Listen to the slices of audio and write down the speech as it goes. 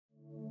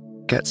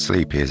Get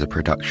Sleepy is a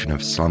production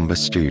of Slumber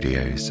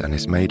Studios and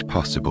is made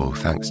possible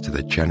thanks to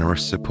the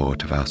generous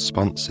support of our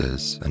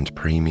sponsors and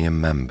premium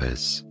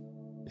members.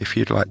 If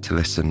you'd like to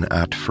listen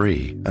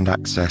ad-free and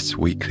access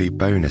weekly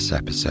bonus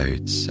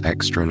episodes,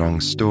 extra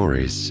long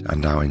stories,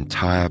 and our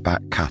entire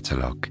back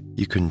catalogue,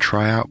 you can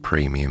try out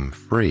Premium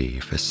free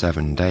for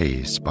 7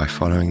 days by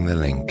following the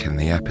link in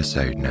the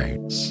episode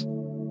notes.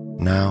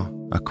 Now,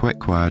 a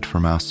quick word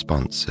from our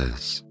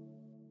sponsors.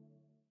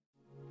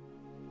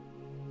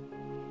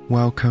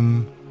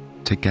 Welcome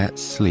to Get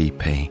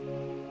Sleepy,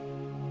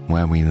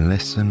 where we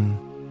listen,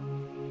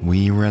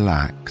 we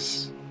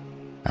relax,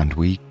 and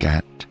we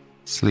get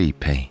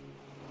sleepy.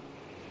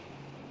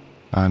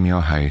 I'm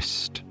your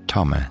host,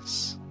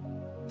 Thomas.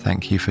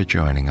 Thank you for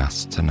joining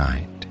us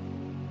tonight.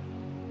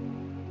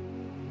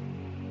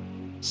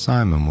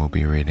 Simon will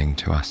be reading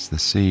to us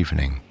this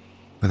evening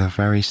with a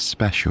very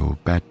special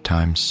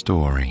bedtime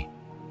story,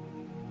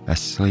 a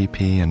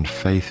sleepy and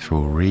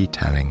faithful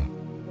retelling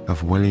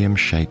of William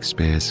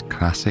Shakespeare's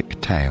classic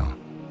tale,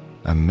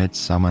 A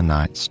Midsummer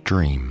Night's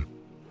Dream.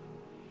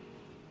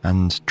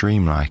 And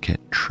dreamlike it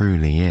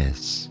truly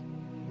is,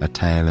 a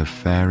tale of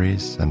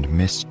fairies and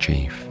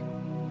mischief,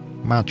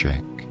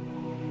 magic,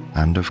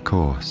 and of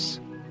course,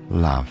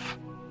 love.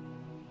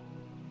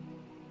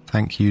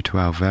 Thank you to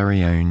our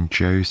very own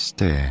Joe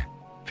Steer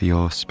for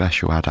your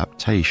special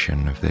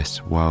adaptation of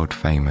this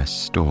world-famous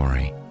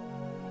story.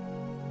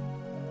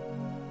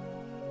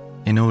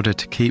 In order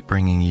to keep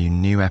bringing you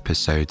new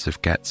episodes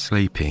of Get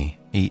Sleepy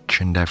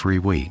each and every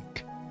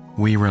week,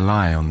 we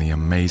rely on the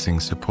amazing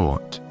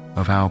support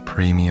of our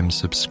premium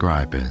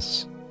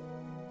subscribers.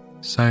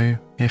 So,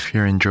 if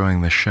you're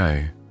enjoying the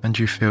show and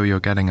you feel you're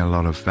getting a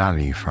lot of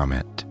value from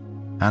it,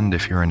 and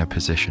if you're in a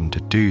position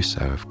to do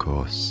so, of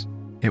course,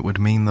 it would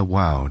mean the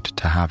world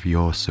to have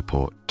your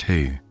support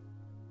too.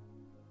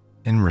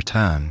 In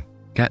return,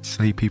 Get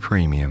Sleepy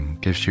Premium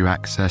gives you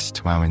access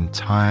to our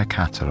entire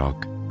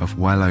catalogue of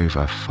well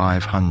over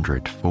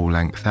 500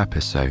 full-length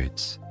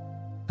episodes,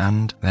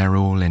 and they're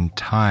all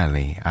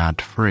entirely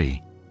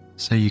ad-free,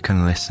 so you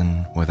can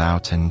listen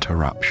without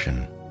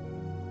interruption.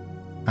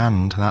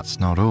 And that's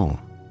not all.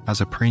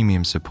 As a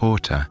premium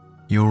supporter,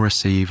 you'll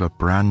receive a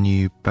brand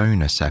new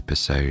bonus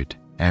episode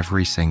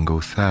every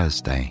single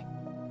Thursday.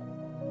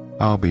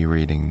 I'll be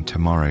reading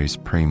tomorrow's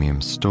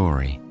premium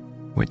story,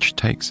 which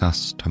takes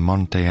us to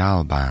Monte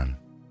Alban,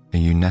 a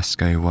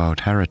UNESCO World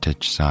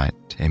Heritage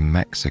Site in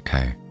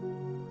Mexico.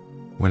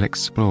 We'll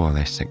explore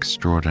this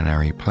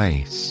extraordinary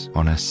place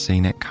on a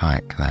scenic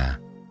hike there.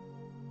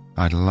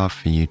 I'd love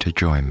for you to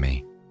join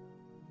me.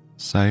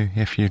 So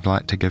if you'd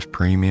like to give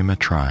Premium a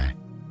try,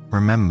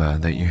 remember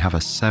that you have a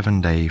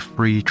 7-day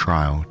free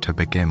trial to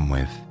begin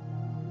with.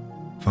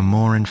 For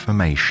more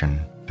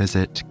information,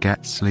 visit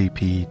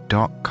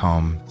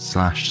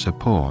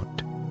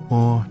getsleepy.com/support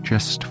or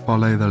just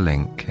follow the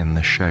link in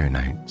the show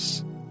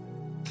notes.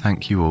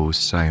 Thank you all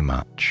so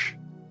much.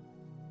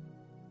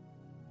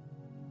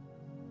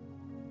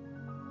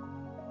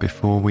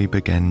 Before we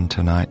begin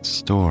tonight's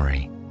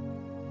story,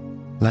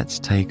 let's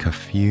take a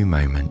few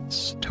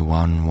moments to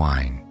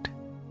unwind.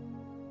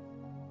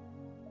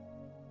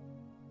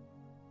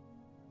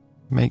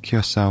 Make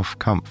yourself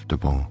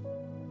comfortable,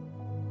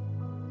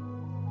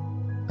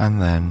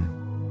 and then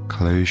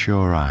close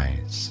your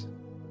eyes,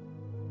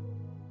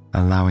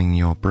 allowing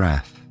your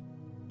breath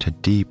to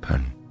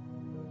deepen,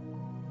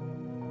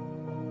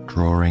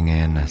 drawing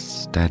in a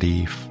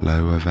steady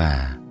flow of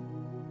air,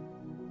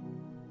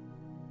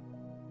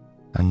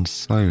 and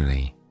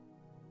slowly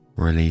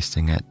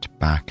releasing it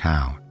back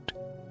out.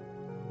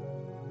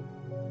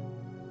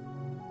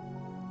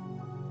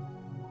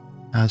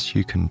 As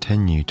you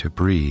continue to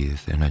breathe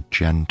in a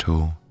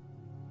gentle,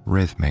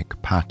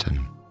 rhythmic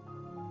pattern,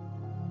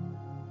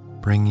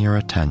 bring your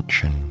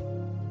attention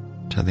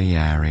to the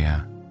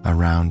area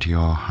around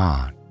your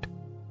heart.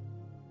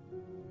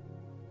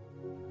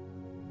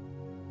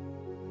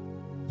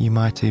 You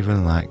might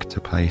even like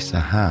to place a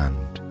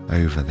hand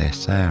over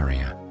this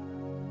area.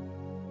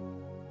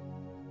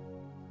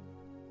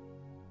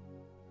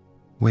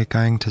 We're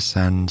going to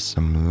send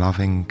some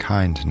loving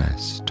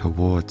kindness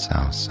towards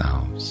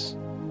ourselves,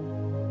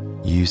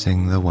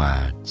 using the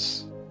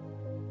words,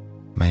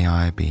 "May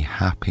I be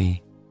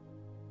happy,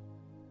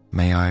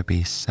 may I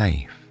be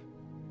safe,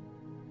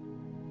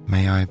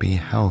 may I be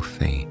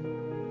healthy,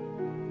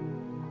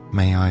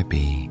 may I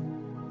be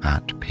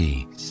at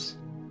peace."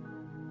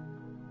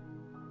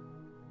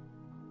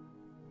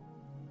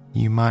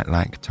 You might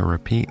like to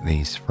repeat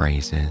these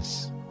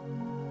phrases,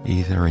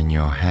 either in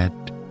your head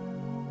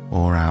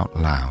or out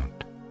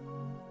loud,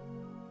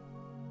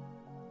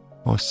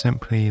 or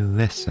simply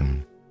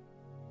listen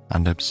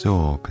and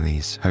absorb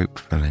these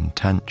hopeful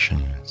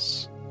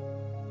intentions,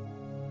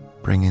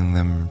 bringing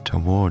them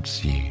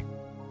towards you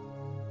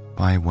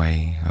by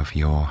way of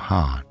your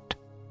heart.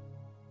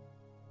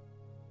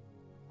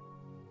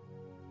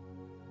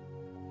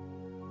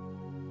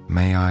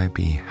 May I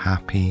be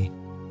happy,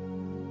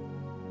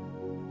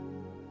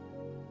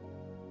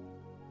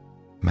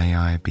 may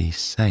I be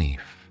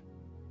safe,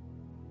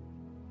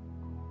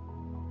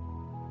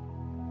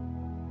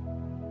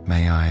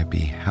 May I be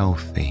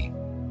healthy.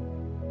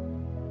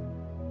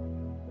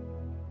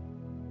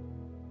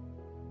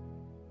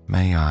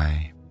 May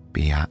I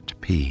be at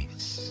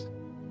peace.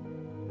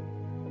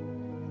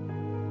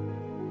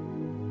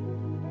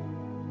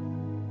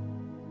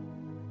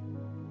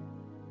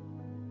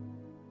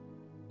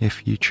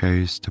 If you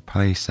chose to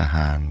place a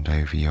hand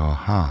over your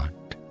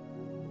heart,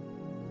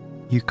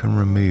 you can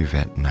remove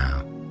it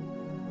now,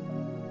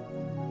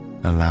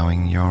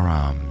 allowing your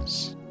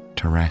arms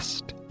to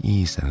rest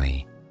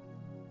easily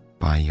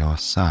by your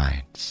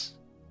sides,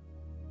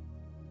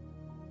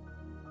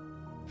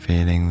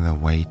 feeling the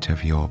weight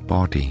of your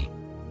body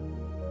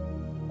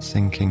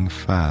sinking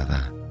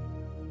further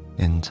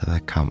into the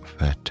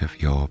comfort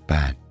of your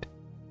bed.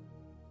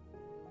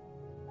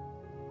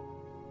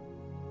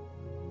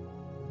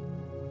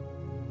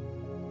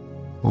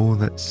 All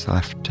that's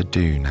left to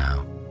do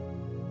now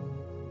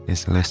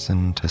is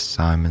listen to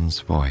Simon's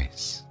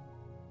voice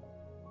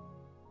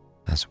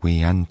as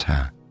we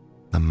enter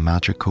the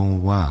magical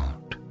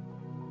world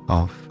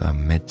of A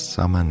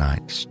Midsummer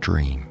Night's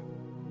Dream.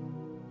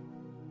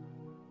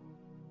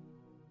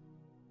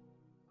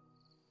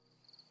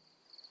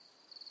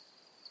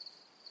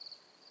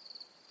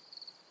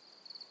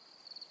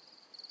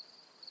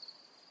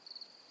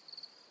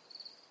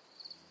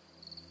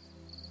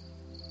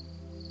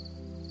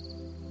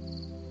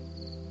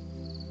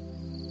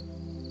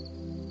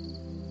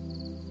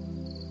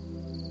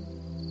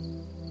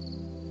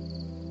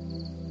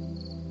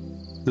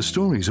 The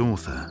story's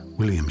author,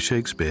 William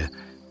Shakespeare,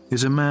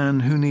 is a man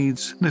who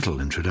needs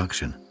little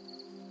introduction.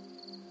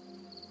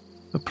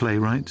 A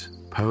playwright,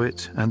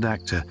 poet, and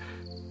actor,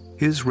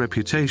 his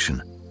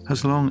reputation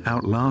has long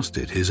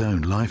outlasted his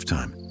own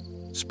lifetime,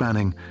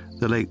 spanning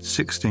the late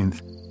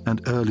 16th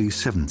and early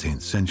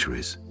 17th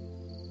centuries.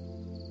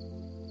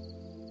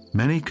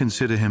 Many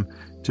consider him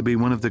to be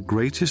one of the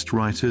greatest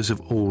writers of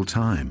all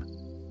time,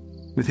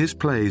 with his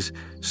plays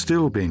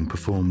still being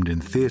performed in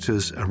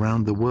theatres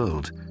around the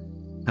world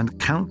and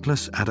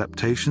countless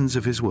adaptations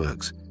of his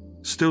works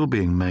still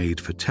being made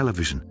for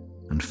television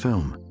and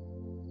film.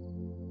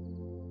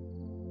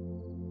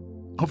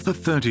 Of the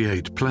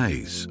 38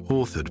 plays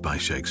authored by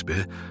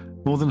Shakespeare,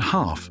 more than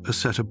half are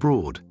set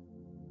abroad,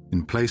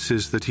 in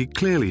places that he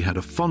clearly had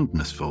a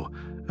fondness for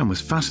and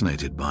was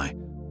fascinated by,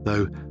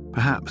 though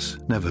perhaps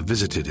never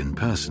visited in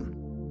person.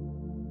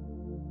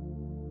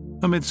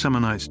 A Midsummer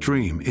Night's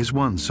Dream is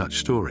one such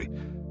story,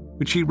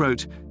 which he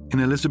wrote in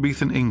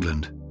Elizabethan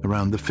England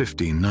around the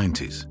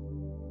 1590s.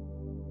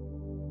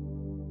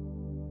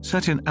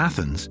 Set in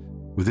Athens,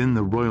 within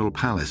the royal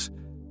palace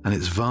and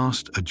its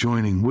vast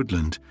adjoining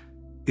woodland,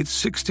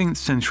 it's 16th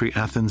century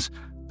Athens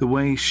the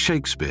way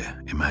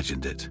Shakespeare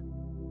imagined it.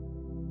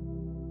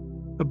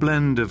 A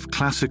blend of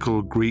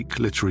classical Greek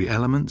literary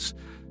elements,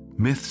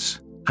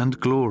 myths and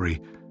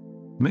glory,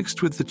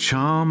 mixed with the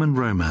charm and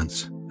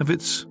romance of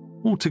its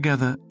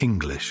altogether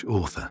English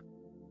author.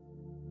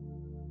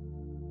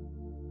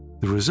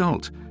 The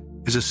result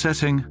is a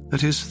setting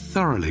that is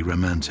thoroughly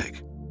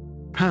romantic,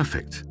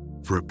 perfect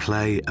for a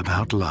play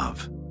about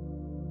love.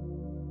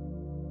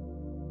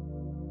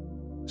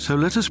 So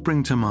let us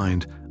bring to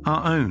mind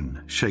our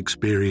own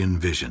Shakespearean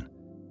vision,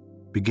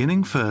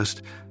 beginning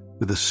first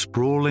with a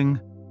sprawling,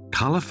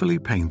 colourfully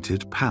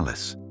painted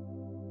palace.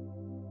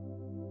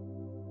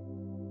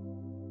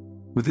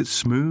 With its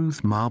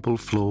smooth marble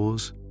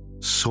floors,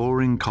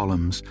 soaring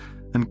columns,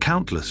 and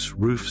countless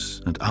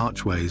roofs and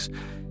archways,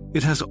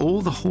 it has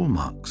all the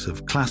hallmarks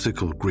of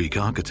classical Greek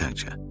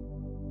architecture.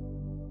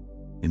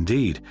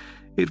 Indeed,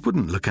 it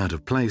wouldn't look out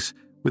of place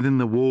within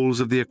the walls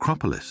of the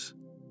Acropolis,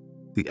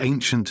 the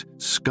ancient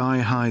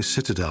sky-high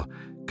citadel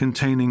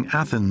containing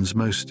Athens'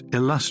 most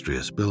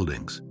illustrious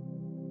buildings.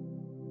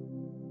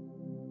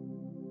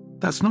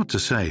 That's not to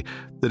say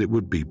that it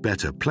would be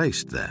better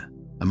placed there,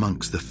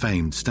 amongst the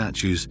famed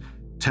statues,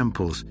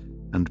 temples,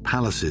 and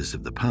palaces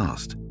of the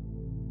past.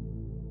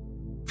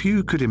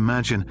 Few could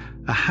imagine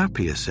a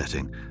happier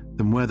setting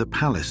than where the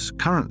palace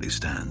currently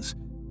stands,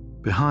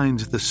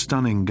 behind the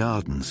stunning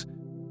gardens,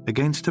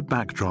 against a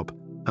backdrop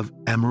of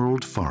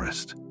emerald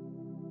forest.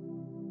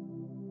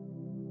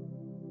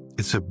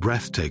 It's a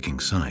breathtaking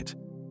sight,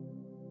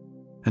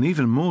 and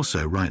even more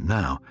so right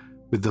now,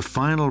 with the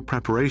final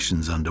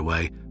preparations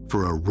underway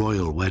for a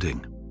royal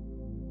wedding.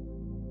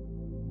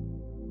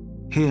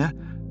 Here,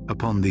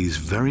 upon these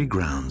very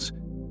grounds,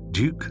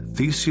 Duke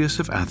Theseus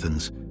of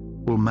Athens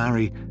will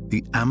marry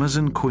the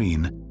Amazon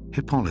queen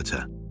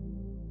Hippolyta.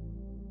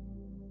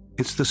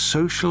 It's the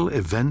social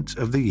event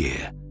of the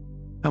year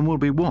and will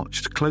be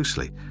watched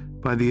closely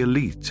by the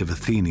elite of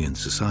Athenian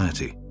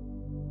society.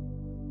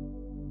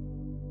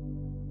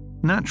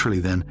 Naturally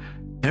then,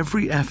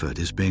 every effort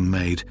is being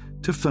made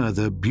to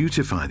further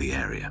beautify the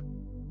area,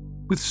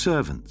 with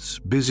servants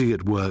busy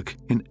at work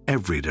in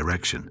every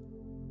direction.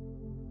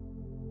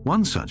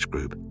 One such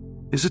group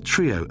is a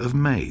trio of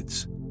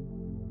maids.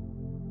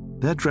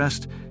 They're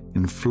dressed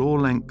in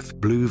floor-length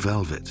blue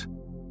velvet,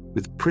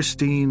 with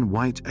pristine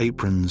white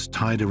aprons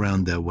tied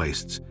around their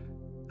waists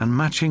and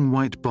matching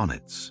white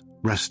bonnets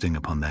resting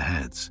upon their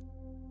heads.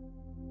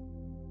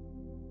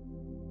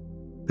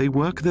 they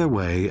work their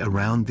way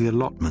around the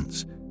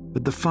allotments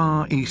at the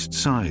far east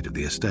side of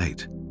the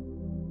estate,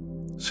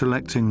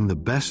 selecting the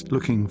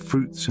best-looking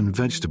fruits and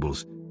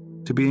vegetables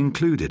to be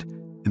included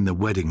in the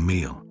wedding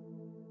meal.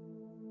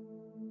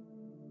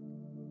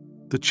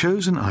 The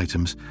chosen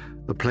items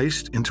are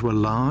placed into a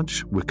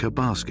large wicker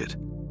basket,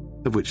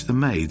 of which the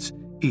maids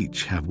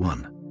each have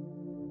one.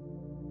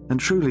 And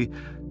truly,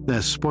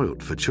 they're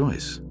spoilt for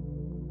choice,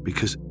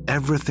 because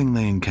everything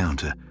they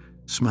encounter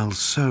smells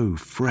so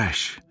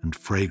fresh and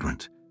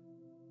fragrant,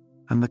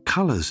 and the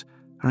colours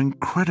are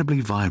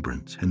incredibly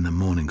vibrant in the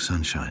morning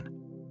sunshine.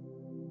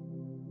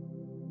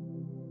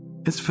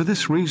 It's for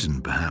this reason,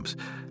 perhaps,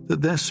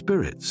 that their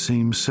spirits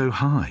seem so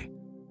high,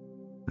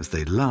 as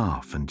they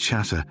laugh and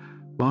chatter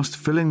whilst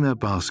filling their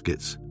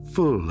baskets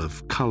full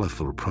of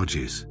colourful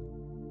produce.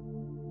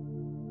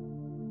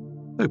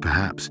 Though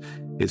perhaps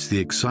it's the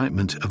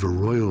excitement of a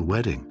royal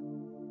wedding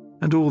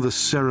and all the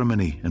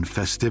ceremony and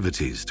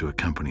festivities to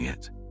accompany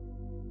it.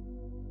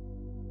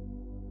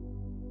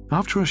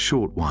 After a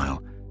short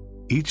while,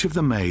 each of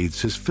the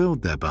maids has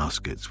filled their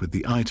baskets with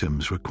the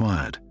items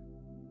required,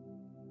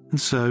 and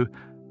so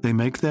they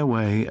make their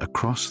way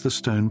across the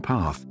stone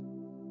path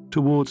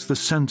towards the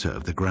centre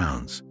of the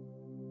grounds,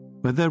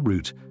 where their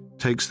route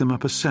takes them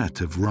up a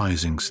set of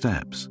rising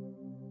steps.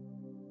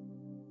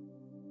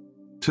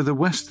 To the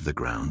west of the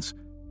grounds,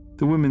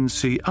 the women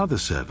see other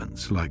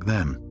servants like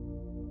them.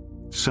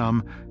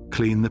 Some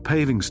clean the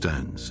paving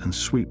stones and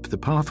sweep the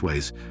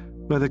pathways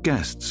where the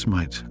guests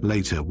might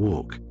later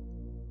walk.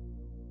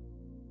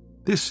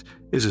 This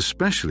is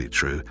especially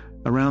true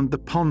around the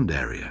pond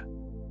area,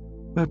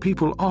 where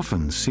people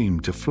often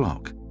seem to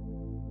flock,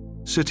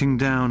 sitting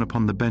down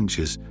upon the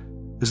benches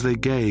as they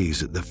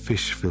gaze at the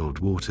fish-filled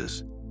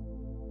waters.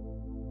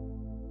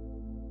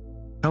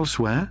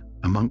 Elsewhere,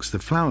 amongst the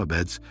flower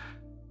beds,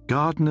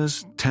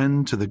 gardeners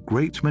tend to the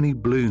great many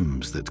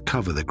blooms that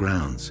cover the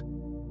grounds.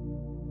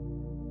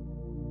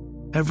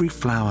 Every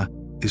flower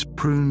is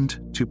pruned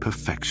to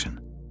perfection.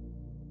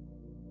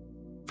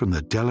 From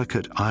the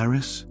delicate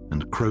iris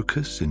and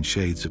crocus in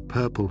shades of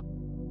purple,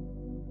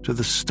 to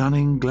the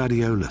stunning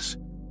gladiolus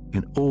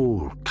in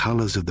all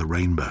colours of the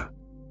rainbow.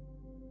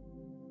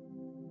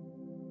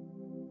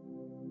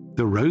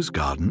 The rose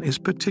garden is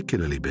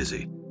particularly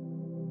busy,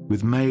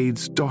 with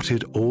maids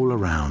dotted all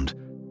around,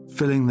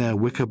 filling their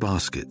wicker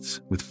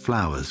baskets with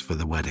flowers for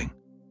the wedding.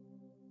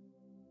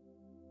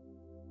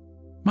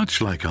 Much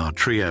like our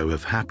trio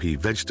of happy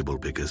vegetable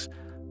pickers,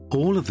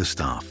 all of the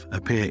staff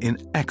appear in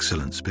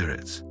excellent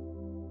spirits.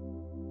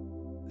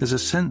 There's a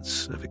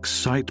sense of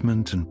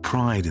excitement and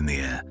pride in the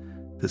air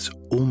that's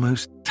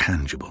almost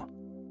tangible.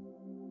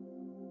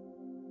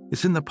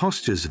 It's in the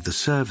postures of the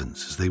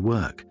servants as they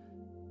work,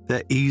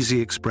 their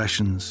easy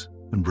expressions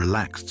and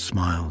relaxed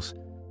smiles,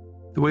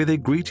 the way they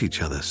greet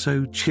each other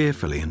so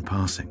cheerfully in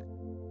passing.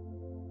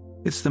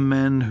 It's the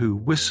men who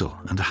whistle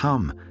and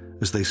hum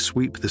as they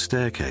sweep the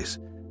staircase,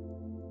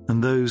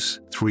 and those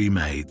three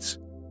maids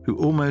who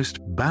almost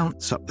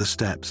bounce up the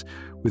steps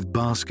with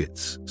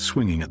baskets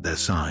swinging at their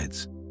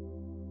sides.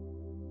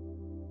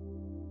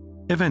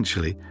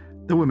 Eventually,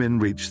 the women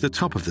reach the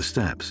top of the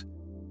steps,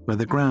 where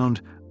the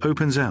ground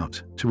opens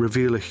out to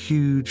reveal a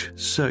huge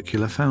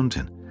circular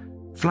fountain,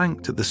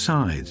 flanked at the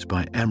sides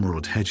by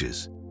emerald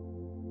hedges.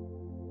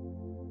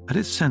 At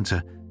its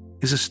centre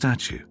is a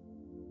statue,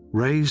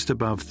 raised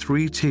above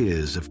 3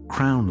 tiers of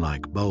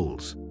crown-like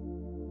bowls.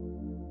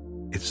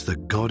 It's the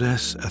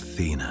goddess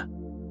Athena,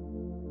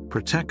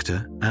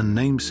 protector and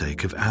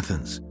namesake of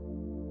Athens,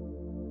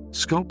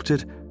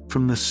 sculpted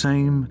from the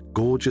same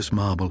gorgeous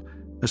marble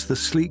as the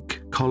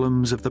sleek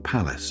columns of the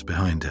palace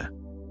behind her.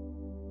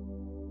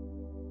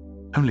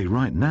 Only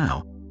right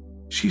now,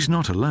 she's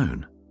not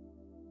alone,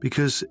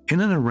 because in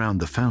and around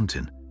the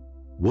fountain,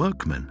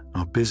 workmen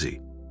are busy.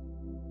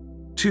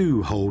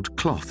 2 hold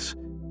cloths,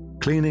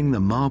 cleaning the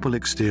marble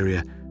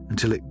exterior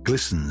until it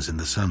glistens in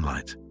the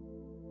sunlight.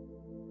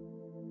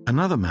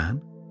 Another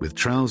man, with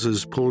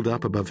trousers pulled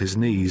up above his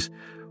knees,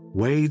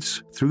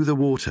 wades through the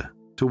water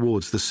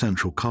towards the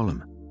central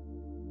column.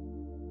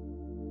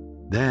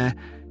 There,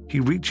 he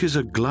reaches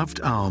a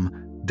gloved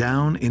arm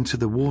down into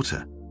the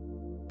water,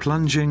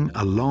 plunging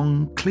a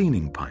long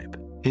cleaning pipe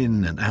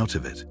in and out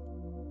of it.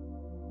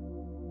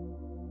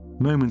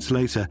 Moments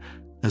later,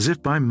 as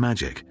if by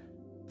magic,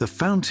 the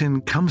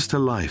fountain comes to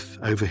life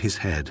over his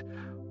head,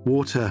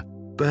 water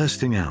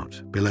bursting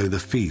out below the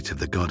feet of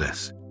the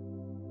goddess.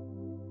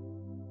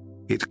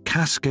 It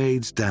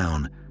cascades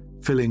down,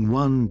 filling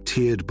one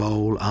tiered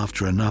bowl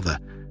after another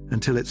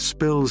until it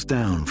spills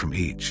down from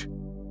each.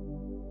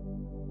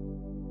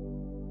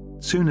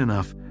 Soon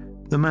enough,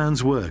 the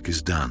man's work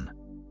is done,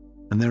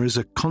 and there is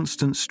a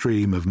constant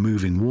stream of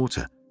moving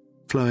water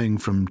flowing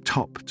from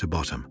top to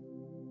bottom.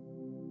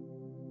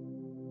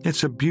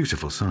 It's a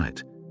beautiful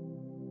sight,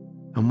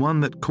 and one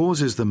that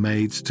causes the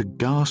maids to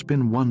gasp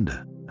in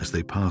wonder as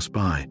they pass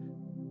by,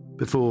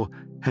 before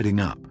heading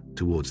up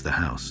towards the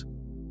house.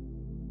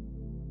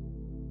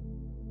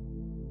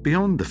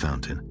 Beyond the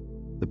fountain,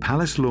 the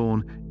palace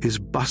lawn is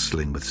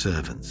bustling with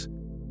servants.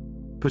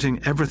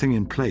 putting everything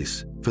in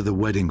place for the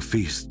wedding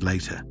feast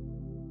later.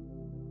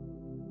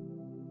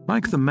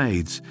 Like the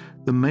maids,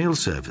 the male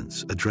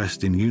servants are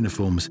dressed in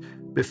uniforms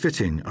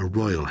befitting a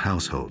royal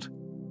household.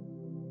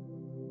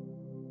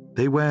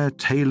 They wear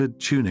tailored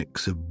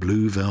tunics of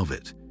blue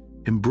velvet,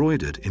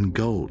 embroidered in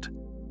gold,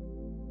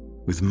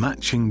 with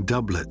matching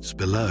doublets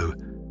below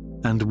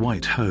and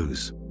white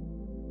hose.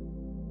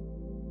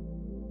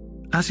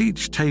 As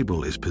each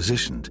table is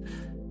positioned,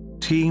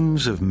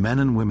 teams of men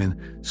and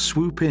women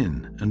swoop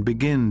in and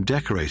begin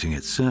decorating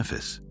its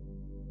surface.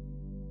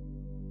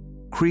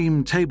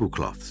 Cream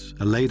tablecloths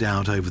are laid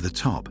out over the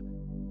top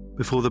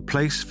before the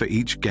place for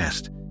each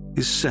guest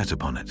is set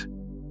upon it.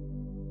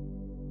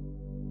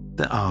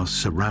 There are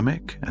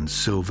ceramic and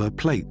silver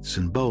plates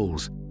and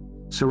bowls,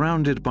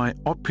 surrounded by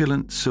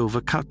opulent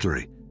silver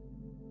cutlery,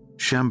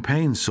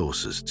 champagne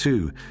saucers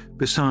too,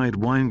 beside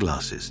wine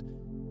glasses,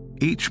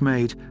 each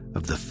made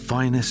of the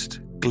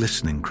finest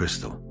glistening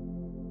crystal.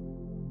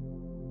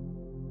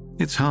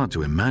 It's hard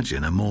to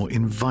imagine a more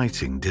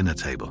inviting dinner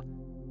table,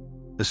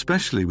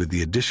 especially with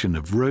the addition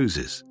of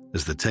roses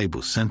as the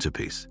table's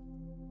centerpiece.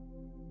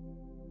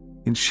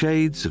 In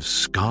shades of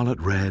scarlet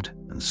red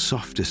and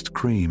softest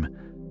cream,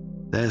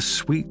 their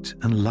sweet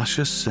and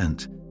luscious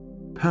scent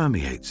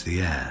permeates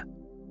the air.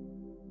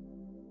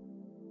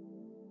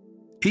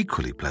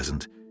 Equally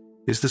pleasant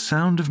is the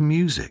sound of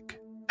music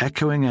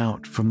echoing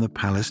out from the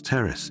palace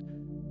terrace,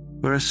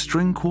 where a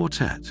string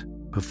quartet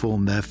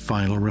perform their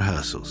final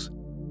rehearsals.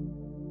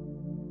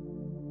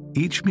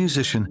 Each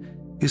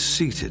musician is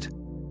seated,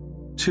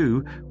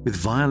 two with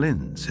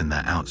violins in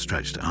their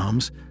outstretched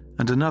arms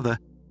and another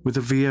with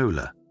a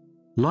viola,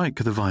 like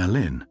the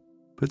violin,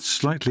 but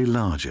slightly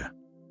larger.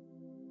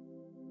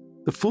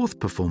 The fourth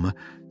performer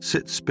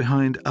sits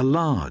behind a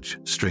large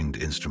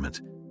stringed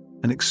instrument,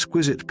 an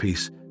exquisite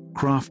piece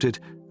crafted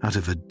out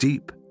of a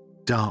deep,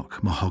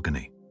 dark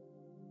mahogany.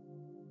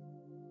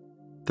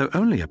 Though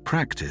only a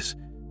practice,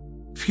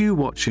 few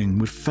watching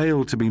would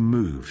fail to be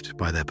moved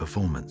by their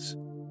performance.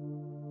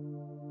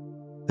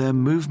 Their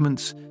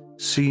movements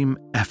seem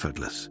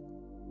effortless,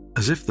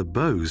 as if the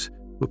bows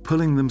were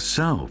pulling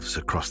themselves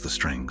across the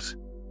strings,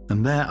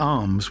 and their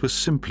arms were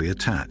simply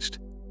attached.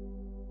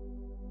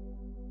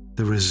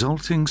 The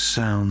resulting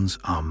sounds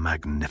are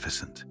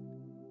magnificent.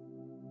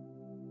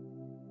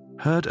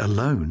 Heard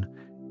alone,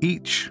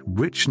 each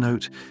rich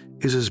note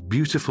is as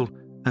beautiful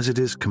as it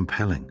is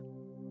compelling.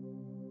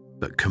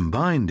 But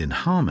combined in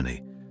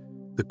harmony,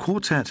 the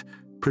quartet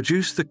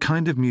produce the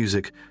kind of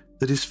music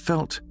that is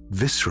felt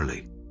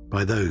viscerally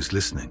by those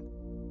listening.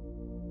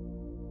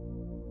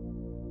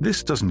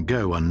 This doesn't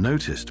go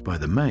unnoticed by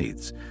the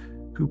maids,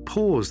 who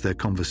pause their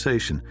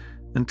conversation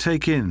and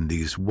take in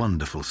these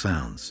wonderful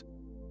sounds.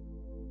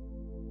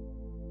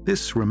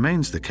 This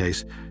remains the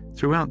case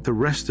throughout the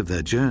rest of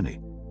their journey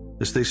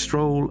as they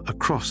stroll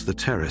across the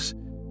terrace,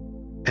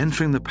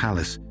 entering the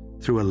palace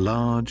through a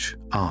large,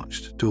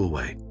 arched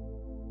doorway.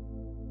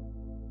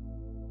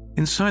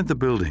 Inside the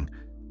building,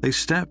 they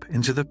step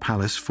into the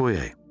palace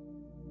foyer,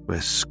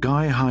 where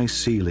sky-high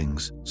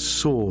ceilings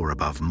soar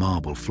above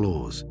marble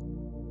floors.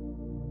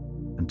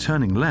 And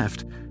turning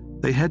left,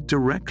 they head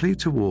directly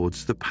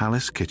towards the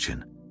palace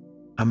kitchen,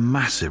 a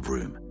massive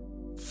room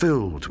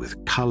filled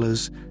with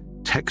colors,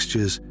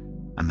 textures,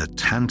 and the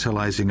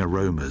tantalizing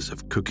aromas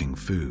of cooking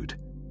food.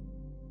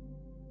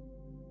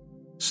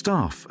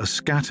 Staff are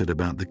scattered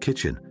about the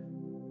kitchen,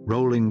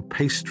 rolling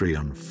pastry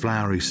on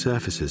floury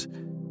surfaces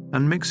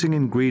and mixing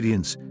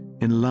ingredients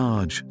in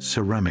large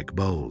ceramic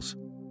bowls.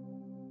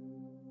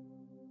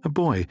 A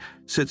boy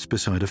sits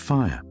beside a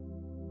fire,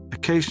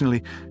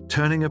 occasionally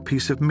turning a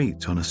piece of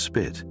meat on a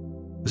spit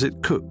as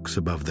it cooks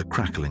above the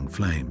crackling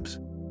flames.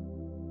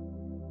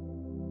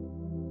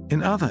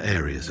 In other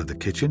areas of the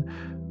kitchen,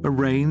 a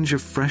range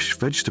of fresh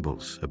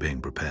vegetables are being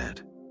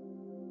prepared.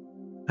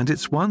 And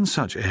it's one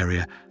such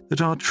area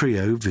that our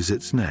trio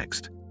visits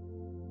next,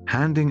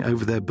 handing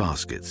over their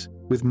baskets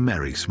with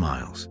merry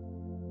smiles.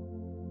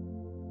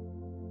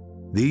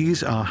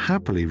 These are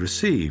happily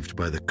received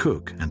by the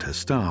cook and her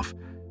staff,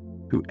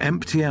 who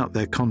empty out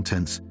their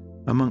contents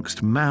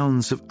amongst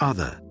mounds of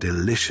other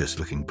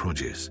delicious-looking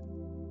produce.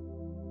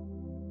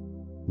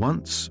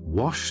 Once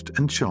washed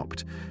and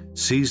chopped,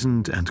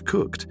 seasoned and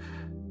cooked,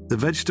 the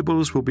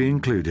vegetables will be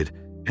included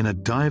in a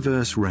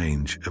diverse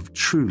range of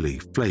truly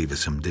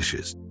flavoursome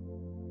dishes.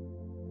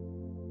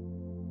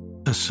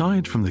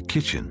 Aside from the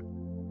kitchen,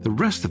 the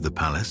rest of the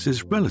palace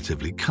is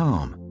relatively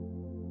calm.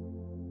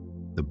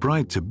 The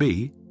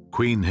bride-to-be,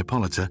 Queen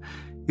Hippolyta,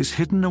 is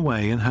hidden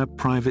away in her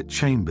private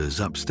chambers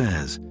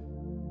upstairs,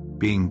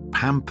 being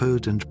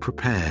pampered and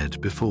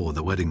prepared before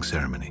the wedding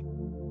ceremony.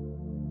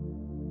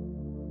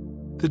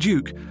 The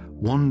Duke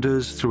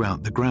wanders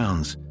throughout the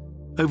grounds,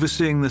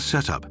 overseeing the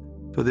setup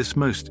for this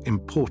most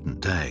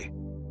important day.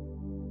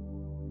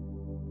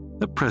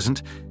 At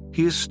present,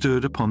 he is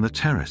stood upon the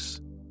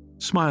terrace,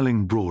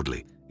 smiling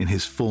broadly in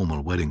his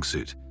formal wedding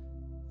suit,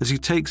 as he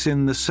takes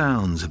in the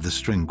sounds of the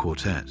string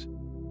quartet.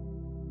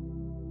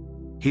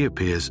 He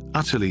appears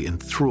utterly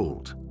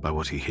enthralled by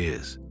what he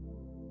hears.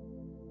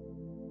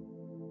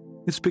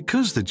 It's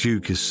because the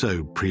Duke is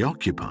so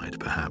preoccupied,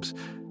 perhaps,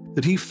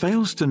 that he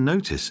fails to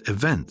notice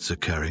events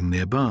occurring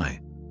nearby.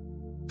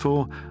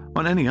 For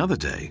on any other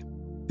day,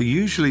 the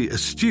usually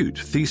astute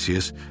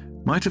Theseus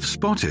might have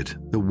spotted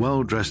the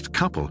well-dressed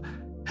couple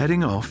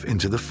heading off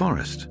into the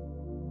forest,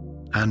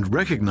 and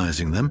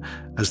recognizing them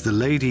as the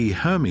lady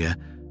Hermia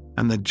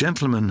and the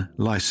gentleman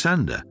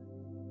Lysander,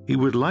 he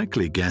would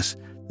likely guess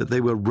that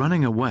they were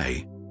running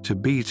away to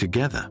be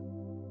together.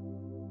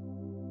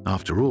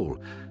 After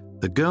all,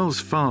 the girl's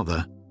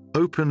father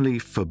openly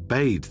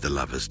forbade the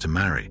lovers to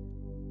marry,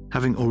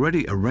 having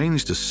already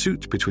arranged a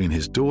suit between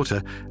his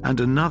daughter and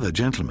another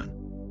gentleman.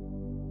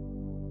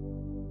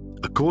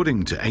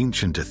 According to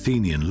ancient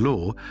Athenian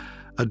law,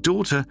 a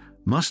daughter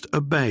must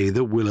obey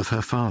the will of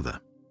her father,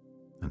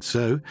 and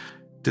so,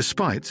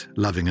 despite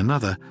loving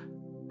another,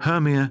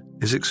 Hermia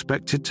is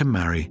expected to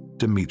marry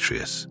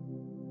Demetrius.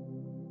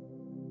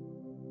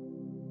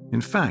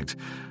 In fact,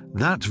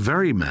 that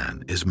very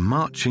man is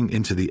marching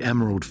into the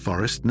Emerald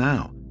Forest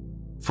now,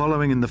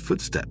 following in the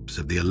footsteps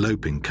of the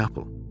eloping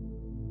couple.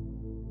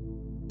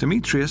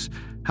 Demetrius,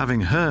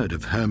 having heard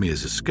of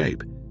Hermia's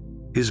escape,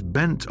 is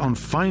bent on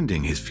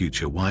finding his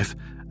future wife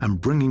and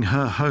bringing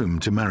her home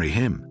to marry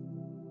him.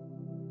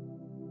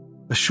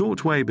 A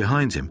short way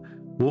behind him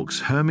walks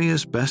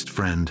Hermia's best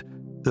friend,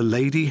 the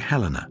Lady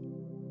Helena,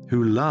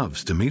 who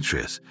loves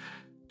Demetrius,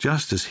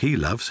 just as he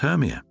loves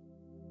Hermia.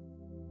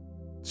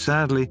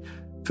 Sadly,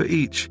 for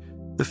each,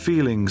 the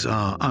feelings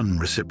are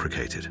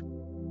unreciprocated,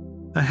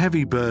 a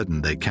heavy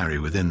burden they carry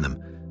within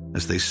them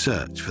as they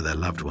search for their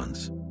loved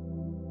ones.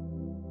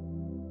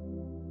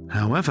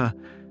 However,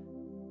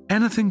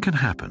 anything can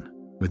happen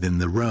within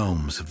the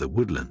realms of the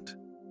woodland,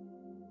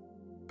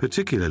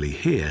 particularly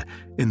here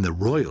in the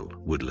royal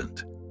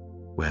woodland,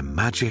 where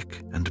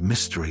magic and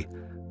mystery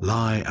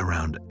lie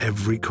around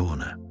every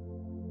corner.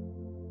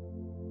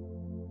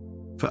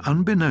 For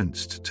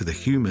unbeknownst to the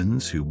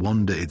humans who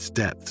wander its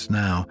depths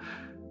now,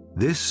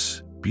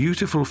 this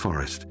beautiful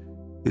forest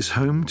is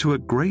home to a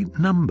great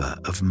number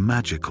of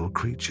magical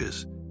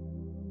creatures.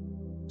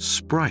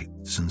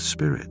 Sprites and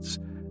spirits,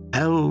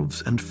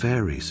 elves and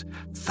fairies,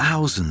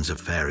 thousands of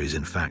fairies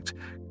in fact,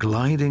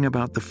 gliding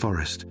about the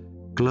forest,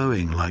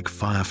 glowing like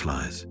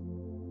fireflies.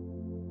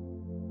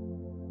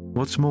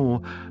 What's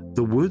more,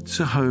 the woods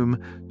are home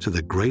to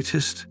the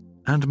greatest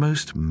and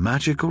most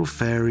magical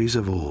fairies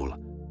of all,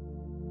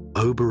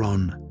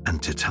 Oberon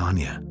and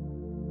Titania,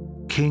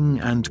 king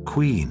and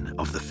queen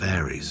of the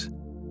fairies.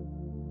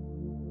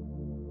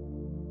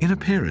 In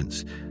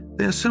appearance,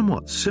 they are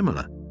somewhat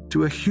similar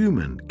to a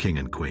human king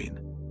and queen,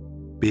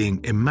 being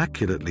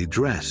immaculately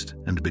dressed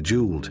and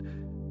bejeweled,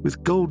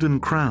 with golden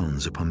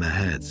crowns upon their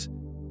heads.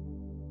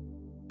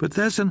 But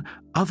there's an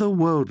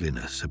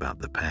otherworldliness about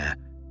the pair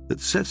that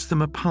sets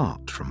them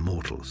apart from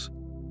mortals.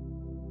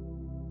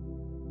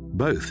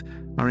 Both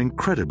are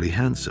incredibly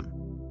handsome,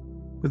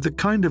 with the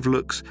kind of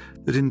looks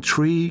that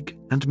intrigue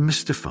and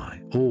mystify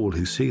all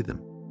who see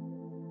them.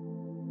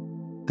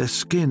 Their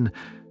skin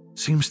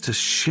seems to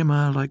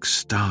shimmer like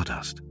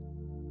stardust,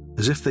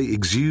 as if they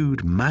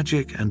exude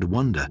magic and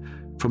wonder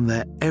from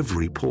their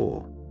every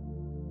pore.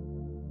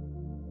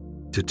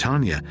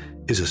 Titania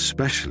is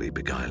especially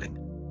beguiling,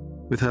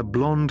 with her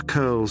blonde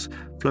curls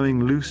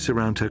flowing loose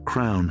around her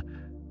crown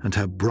and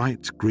her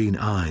bright green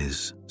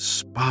eyes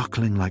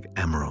sparkling like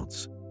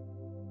emeralds.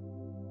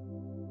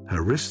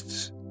 Her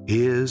wrists,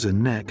 ears,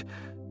 and neck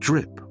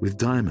drip with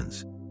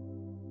diamonds,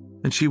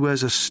 and she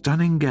wears a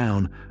stunning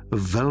gown of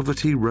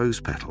velvety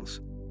rose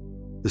petals,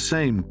 the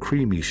same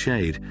creamy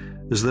shade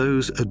as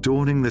those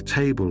adorning the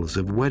tables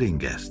of wedding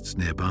guests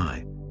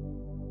nearby.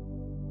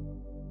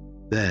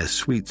 Their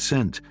sweet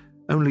scent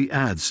only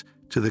adds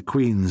to the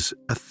Queen's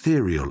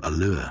ethereal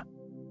allure.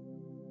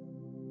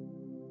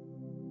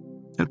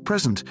 At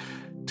present,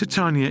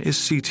 Titania is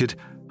seated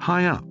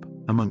high up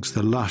amongst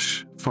the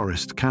lush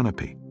forest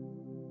canopy.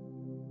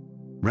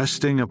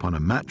 Resting upon a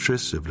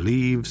mattress of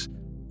leaves,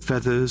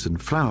 feathers,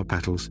 and flower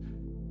petals,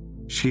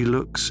 she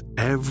looks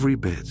every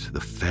bit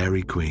the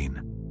fairy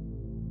queen.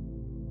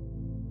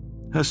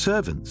 Her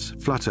servants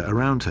flutter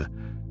around her,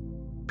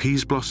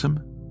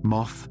 peaseblossom,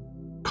 moth,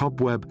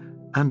 cobweb,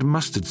 and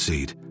mustard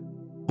seed,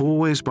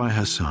 always by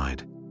her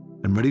side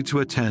and ready to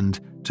attend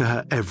to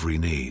her every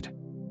need.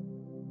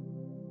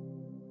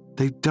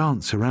 They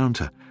dance around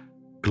her,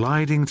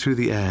 gliding through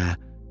the air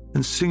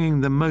and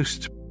singing the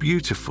most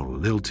beautiful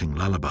lilting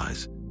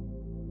lullabies,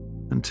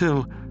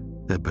 until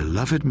their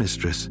beloved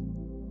mistress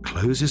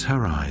closes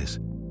her eyes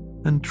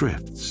and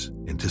drifts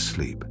into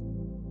sleep.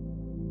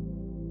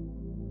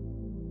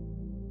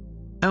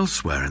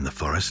 Elsewhere in the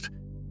forest,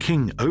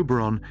 King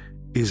Oberon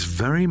is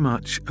very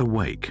much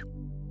awake.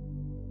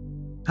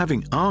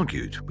 Having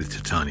argued with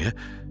Titania,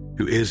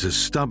 who is as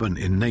stubborn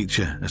in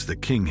nature as the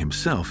king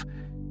himself,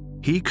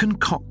 he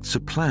concocts a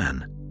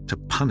plan to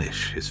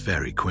punish his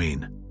fairy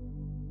queen.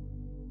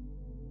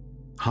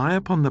 High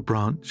up on the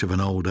branch of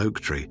an old oak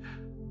tree,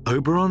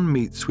 Oberon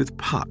meets with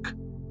Puck,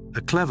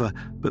 a clever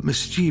but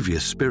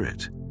mischievous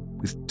spirit,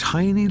 with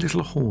tiny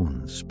little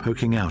horns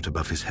poking out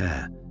above his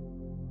hair.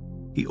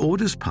 He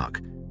orders Puck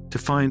to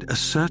find a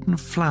certain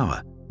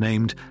flower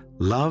named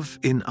Love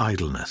in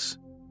Idleness.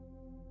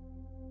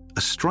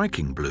 A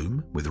striking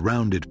bloom with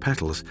rounded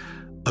petals,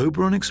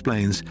 Oberon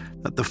explains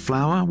that the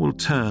flower will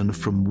turn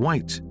from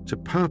white to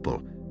purple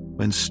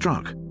when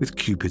struck with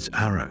Cupid's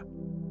arrow.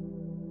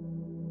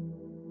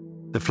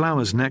 The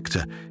flower's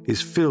nectar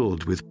is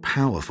filled with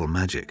powerful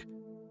magic.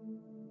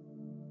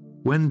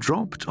 When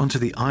dropped onto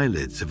the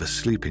eyelids of a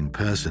sleeping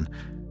person,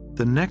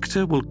 the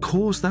nectar will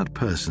cause that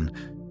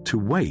person to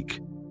wake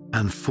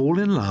and fall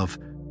in love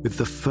with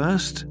the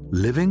first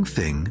living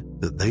thing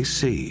that they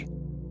see.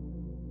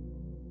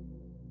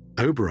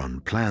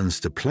 Oberon plans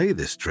to play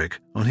this trick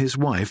on his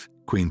wife,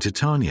 Queen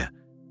Titania,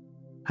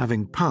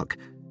 having Puck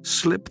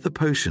slip the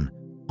potion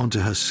onto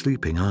her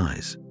sleeping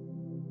eyes.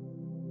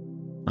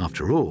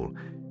 After all,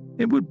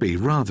 it would be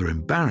rather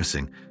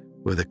embarrassing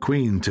were the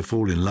Queen to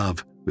fall in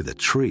love with a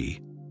tree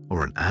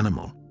or an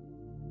animal.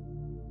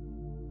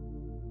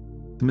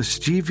 The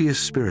mischievous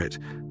spirit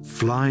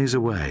flies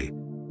away,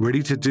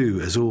 ready to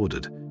do as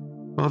ordered,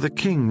 while the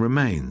king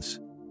remains,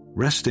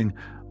 resting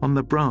on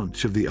the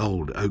branch of the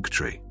old oak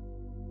tree.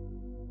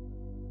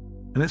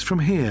 And it's from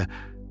here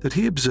that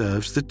he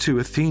observes the two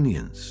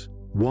Athenians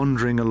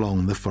wandering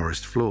along the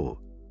forest floor.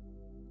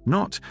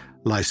 Not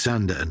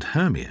Lysander and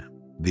Hermia,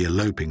 the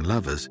eloping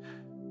lovers,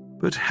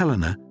 but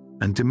Helena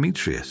and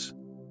Demetrius.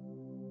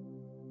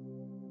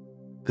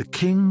 The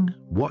king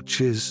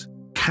watches,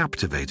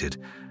 captivated,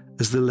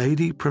 as the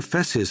lady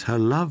professes her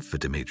love for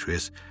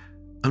Demetrius,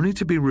 only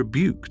to be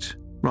rebuked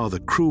rather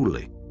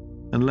cruelly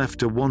and left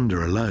to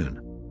wander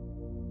alone.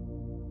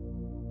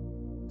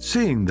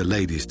 Seeing the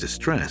lady's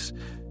distress,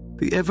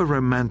 the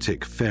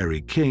ever-romantic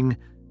fairy king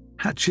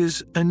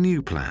hatches a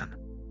new plan.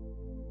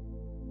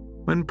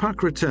 When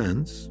Puck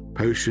returns,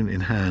 potion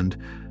in hand,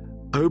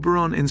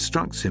 Oberon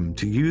instructs him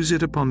to use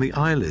it upon the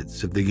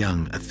eyelids of the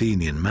young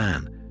Athenian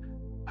man,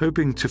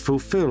 hoping to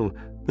fulfill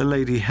the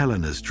Lady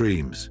Helena's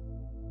dreams.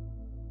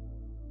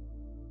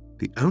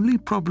 The only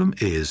problem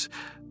is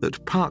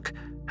that Puck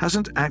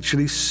hasn't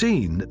actually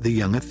seen the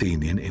young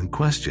Athenian in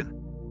question,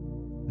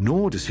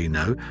 nor does he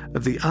know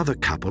of the other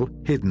couple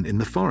hidden in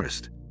the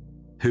forest,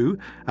 who,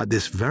 at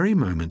this very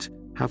moment,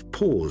 have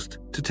paused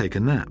to take a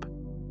nap.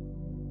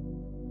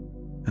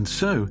 And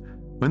so,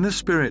 when the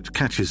spirit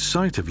catches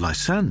sight of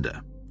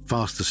Lysander,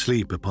 fast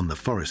asleep upon the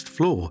forest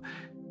floor,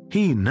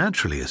 he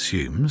naturally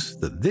assumes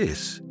that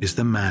this is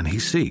the man he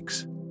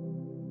seeks.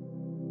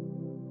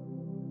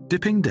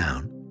 Dipping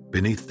down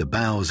beneath the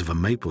boughs of a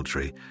maple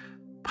tree,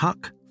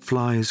 Puck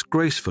flies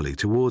gracefully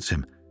towards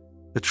him,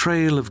 a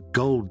trail of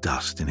gold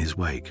dust in his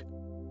wake,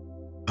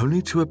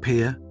 only to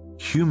appear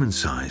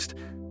human-sized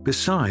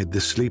beside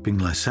the sleeping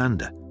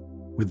Lysander,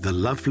 with the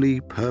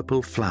lovely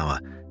purple flower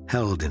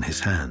held in his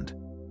hand.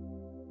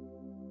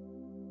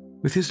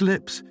 With his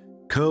lips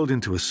curled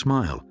into a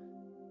smile,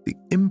 the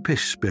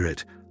impish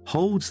spirit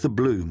holds the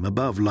bloom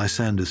above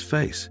Lysander's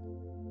face,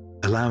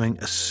 allowing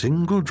a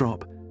single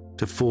drop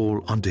to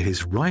fall onto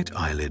his right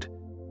eyelid,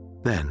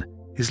 then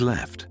his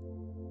left.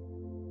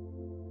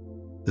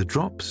 The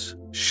drops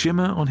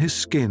shimmer on his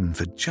skin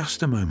for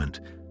just a moment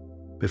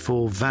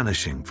before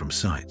vanishing from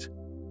sight.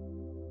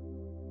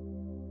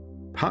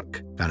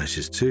 Puck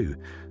vanishes too,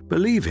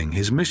 believing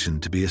his mission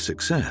to be a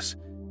success,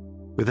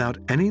 without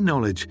any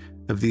knowledge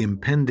of the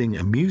impending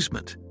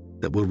amusement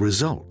that will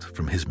result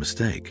from his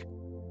mistake.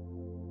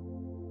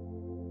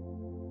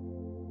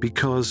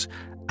 Because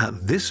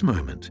at this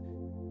moment,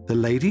 the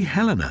Lady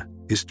Helena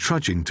is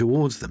trudging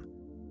towards them,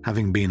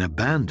 having been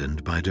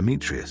abandoned by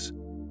Demetrius.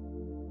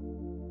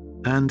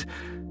 And,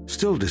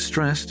 still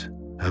distressed,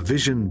 her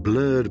vision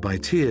blurred by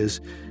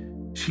tears,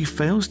 she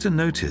fails to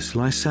notice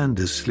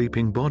Lysander's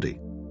sleeping body,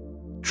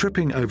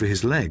 tripping over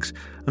his legs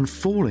and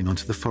falling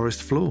onto the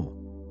forest floor.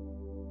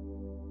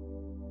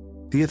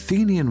 The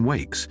Athenian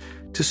wakes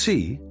to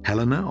see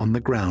Helena on the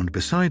ground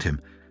beside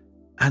him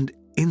and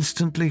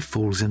instantly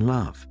falls in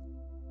love,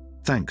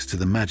 thanks to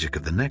the magic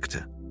of the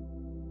nectar.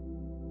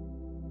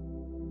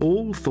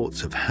 All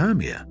thoughts of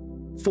Hermia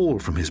fall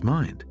from his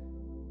mind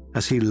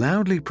as he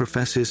loudly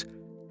professes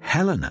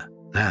Helena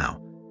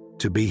now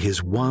to be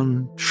his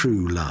one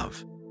true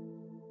love.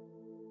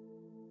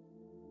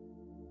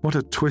 What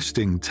a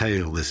twisting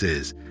tale this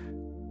is,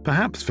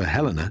 perhaps for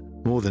Helena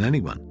more than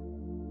anyone.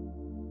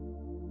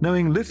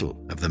 Knowing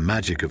little of the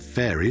magic of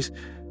fairies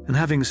and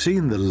having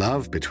seen the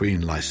love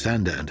between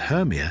Lysander and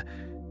Hermia,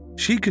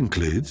 she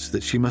concludes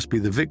that she must be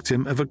the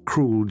victim of a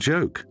cruel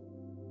joke.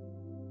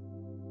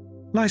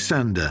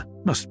 Lysander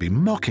must be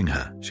mocking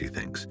her, she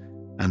thinks,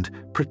 and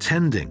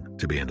pretending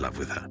to be in love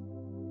with her.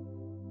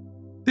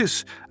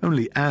 This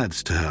only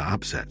adds to her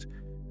upset,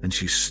 and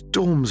she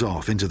storms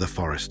off into the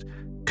forest,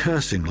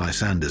 cursing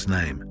Lysander's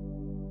name.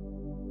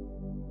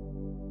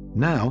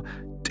 Now,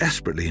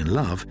 desperately in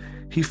love,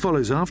 he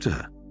follows after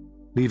her,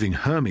 leaving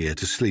Hermia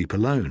to sleep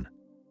alone.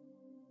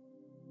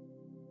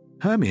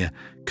 Hermia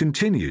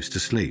continues to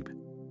sleep,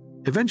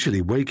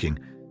 eventually waking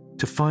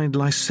to find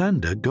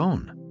Lysander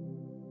gone.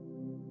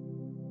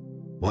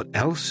 What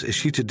else is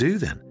she to do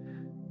then,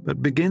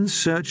 but begin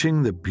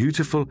searching the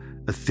beautiful,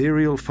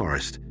 ethereal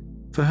forest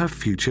for her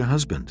future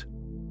husband.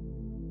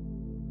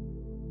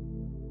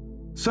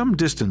 Some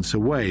distance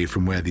away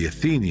from where the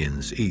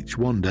Athenians each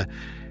wander,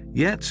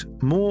 yet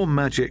more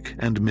magic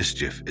and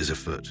mischief is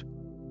afoot.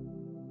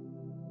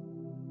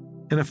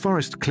 In a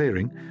forest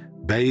clearing,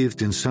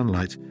 bathed in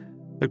sunlight,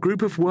 a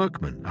group of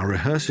workmen are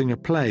rehearsing a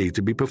play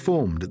to be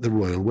performed at the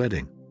royal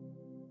wedding.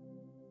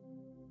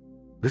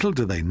 Little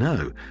do they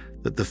know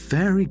that the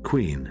fairy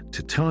queen,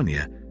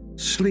 Titania,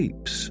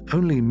 sleeps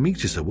only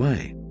meters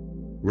away,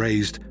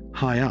 raised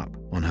high up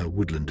on her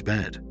woodland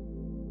bed.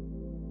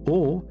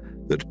 Or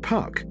that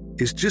Puck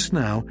is just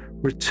now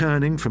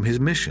returning from his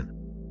mission,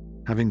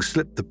 having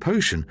slipped the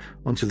potion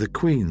onto the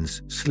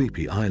queen's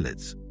sleepy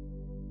eyelids.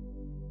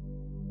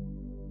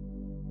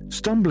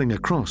 Stumbling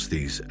across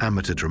these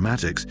amateur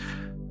dramatics,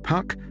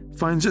 Puck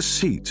finds a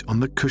seat on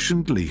the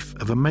cushioned leaf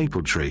of a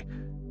maple tree,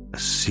 a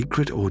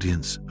secret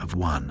audience of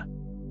one.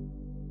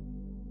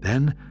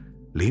 Then,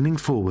 leaning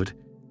forward,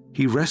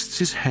 he rests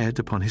his head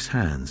upon his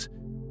hands,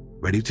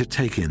 ready to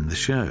take in the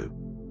show.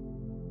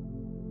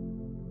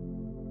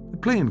 The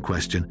play in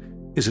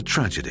question is a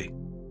tragedy,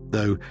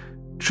 though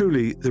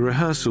truly the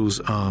rehearsals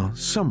are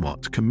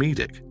somewhat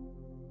comedic.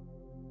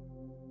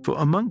 For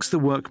amongst the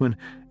workmen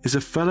is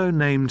a fellow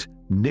named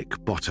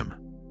Nick Bottom,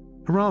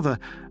 a rather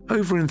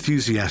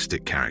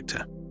over-enthusiastic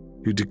character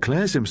who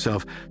declares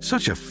himself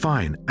such a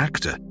fine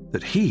actor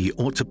that he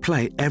ought to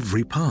play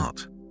every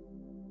part.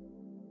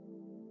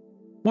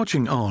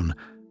 Watching on,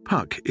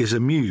 Puck is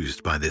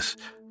amused by this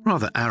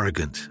rather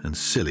arrogant and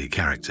silly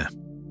character,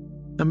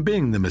 and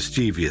being the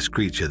mischievous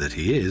creature that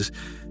he is,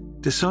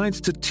 decides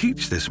to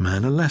teach this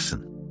man a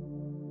lesson.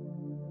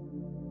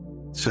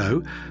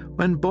 So,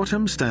 when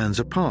Bottom stands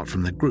apart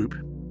from the group,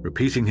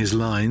 repeating his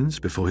lines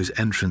before his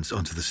entrance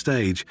onto the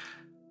stage,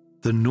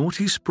 the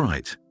naughty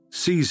sprite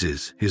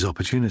seizes his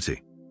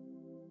opportunity.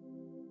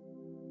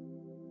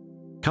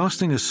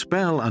 Casting a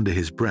spell under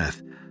his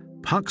breath,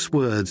 Puck's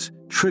words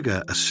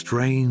trigger a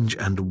strange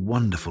and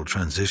wonderful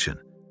transition.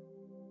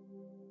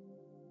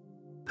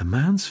 The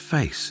man's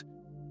face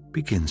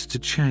begins to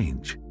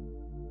change.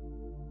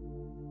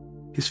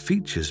 His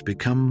features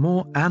become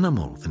more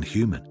animal than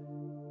human,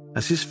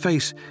 as his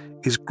face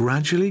is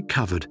gradually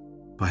covered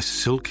by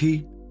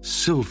silky,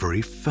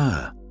 silvery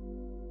fur.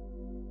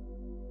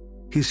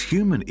 His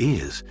human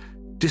ears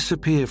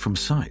disappear from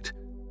sight,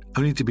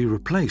 only to be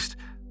replaced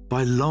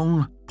by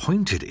long,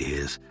 pointed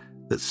ears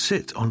that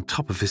sit on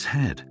top of his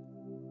head.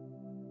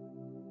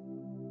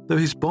 Though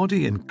his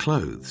body and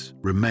clothes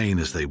remain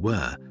as they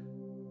were,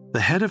 the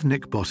head of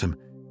Nick Bottom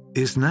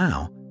is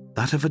now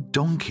that of a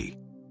donkey,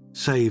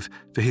 save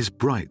for his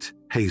bright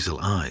hazel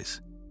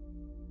eyes.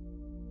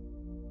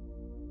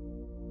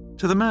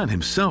 To the man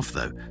himself,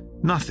 though,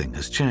 nothing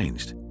has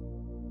changed.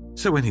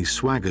 So when he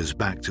swaggers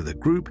back to the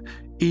group,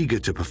 eager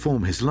to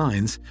perform his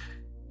lines,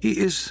 he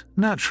is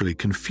naturally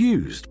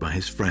confused by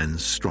his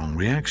friends' strong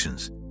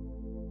reactions.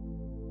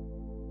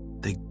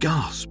 They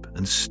gasp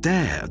and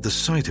stare at the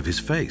sight of his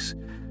face,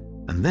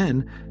 and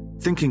then,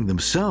 thinking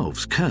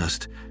themselves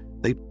cursed,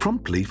 they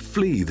promptly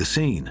flee the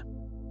scene.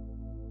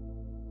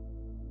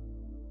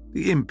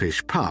 The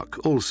impish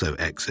Puck also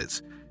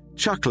exits,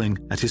 chuckling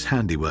at his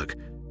handiwork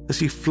as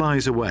he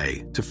flies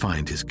away to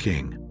find his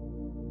king.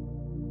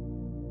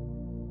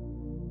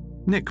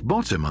 Nick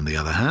Bottom, on the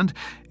other hand,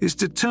 is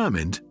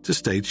determined to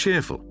stay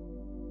cheerful.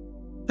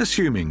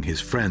 Assuming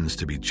his friends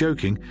to be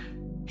joking,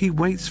 he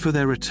waits for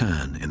their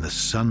return in the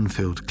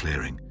sun-filled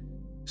clearing,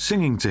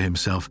 singing to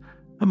himself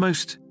a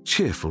most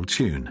cheerful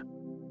tune.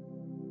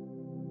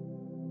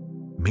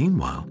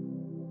 Meanwhile,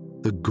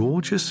 the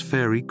gorgeous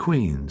fairy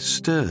queen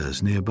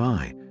stirs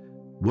nearby,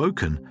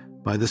 woken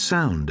by the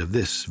sound of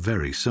this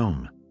very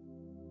song.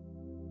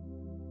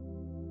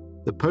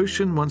 The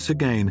potion once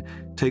again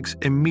takes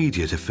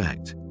immediate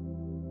effect,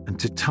 and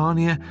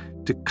Titania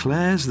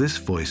declares this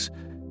voice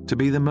to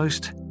be the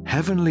most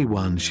heavenly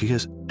one she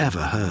has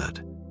ever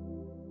heard.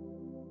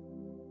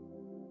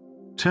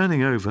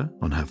 Turning over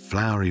on her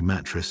flowery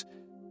mattress,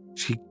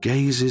 she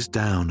gazes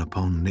down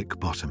upon Nick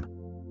Bottom,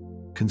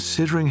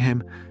 considering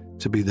him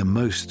to be the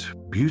most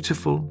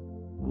beautiful,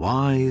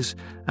 wise,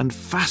 and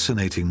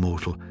fascinating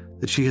mortal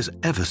that she has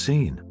ever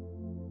seen.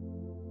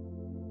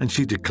 And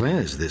she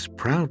declares this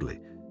proudly,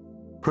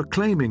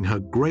 proclaiming her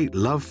great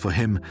love for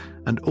him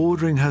and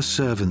ordering her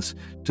servants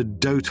to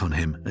dote on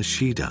him as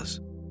she does.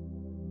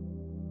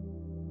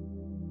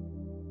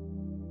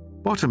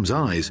 Bottom's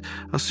eyes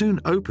are soon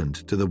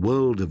opened to the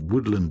world of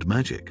woodland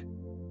magic,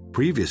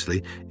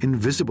 previously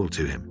invisible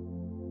to him.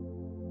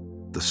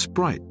 The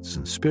sprites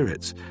and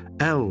spirits,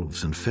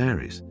 elves and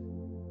fairies.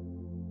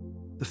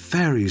 The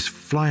fairies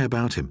fly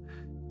about him,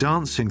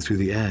 dancing through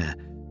the air,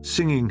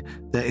 singing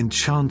their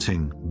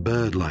enchanting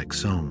bird-like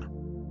song.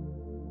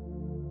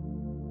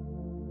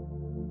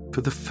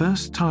 For the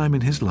first time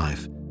in his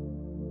life,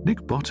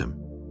 Nick Bottom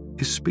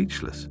is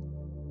speechless.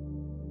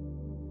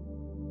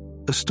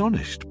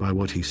 Astonished by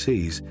what he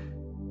sees,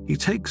 he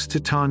takes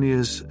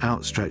Titania's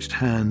outstretched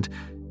hand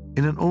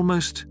in an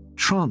almost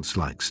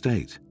trance-like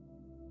state.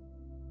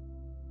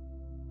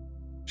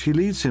 She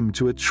leads him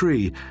to a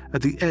tree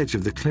at the edge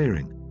of the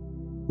clearing,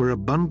 where a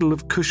bundle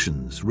of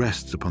cushions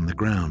rests upon the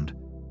ground.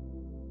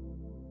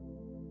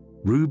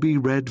 Ruby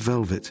red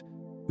velvet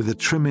with a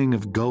trimming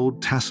of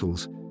gold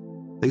tassels,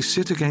 they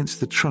sit against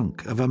the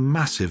trunk of a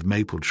massive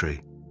maple tree,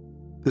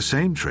 the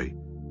same tree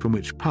from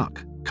which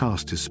Puck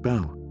cast his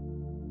spell.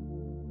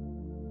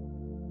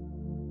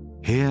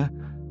 Here,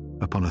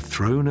 upon a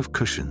throne of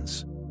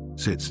cushions,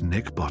 sits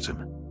Nick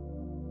Bottom,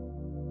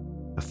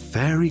 a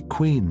fairy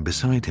queen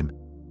beside him,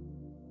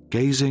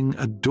 gazing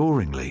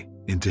adoringly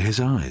into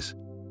his eyes.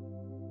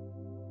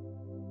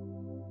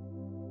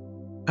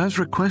 As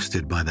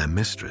requested by their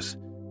mistress,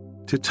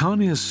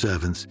 Titania's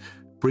servants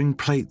bring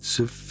plates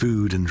of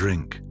food and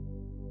drink.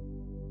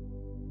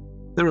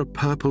 There are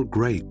purple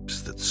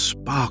grapes that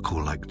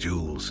sparkle like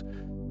jewels,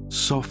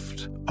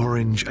 soft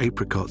orange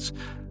apricots,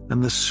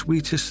 and the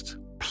sweetest,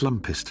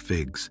 plumpest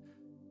figs.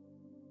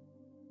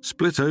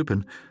 Split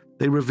open,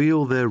 they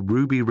reveal their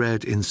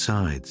ruby-red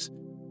insides,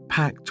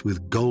 packed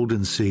with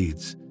golden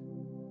seeds.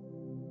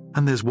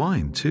 And there's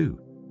wine, too,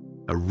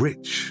 a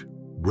rich,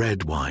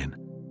 red wine,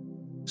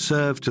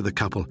 served to the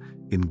couple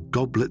in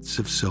goblets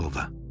of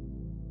silver.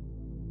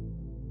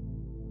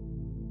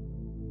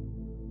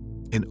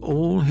 In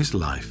all his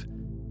life,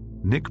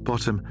 Nick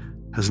Bottom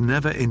has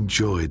never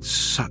enjoyed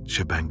such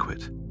a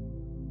banquet,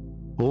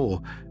 or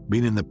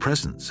been in the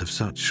presence of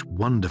such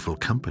wonderful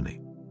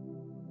company.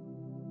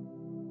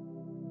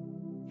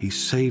 He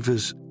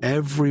savours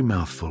every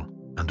mouthful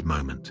and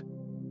moment.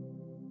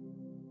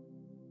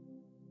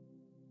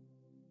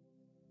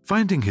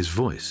 Finding his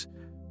voice,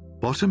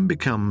 Bottom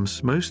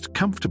becomes most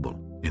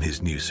comfortable in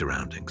his new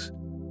surroundings.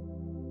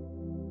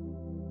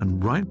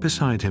 And right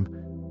beside him,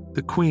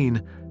 the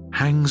Queen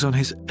hangs on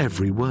his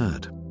every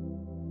word,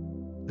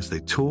 as they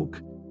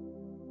talk,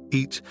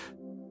 eat,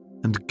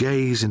 and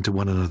gaze into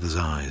one another's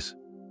eyes,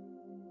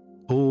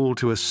 all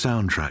to a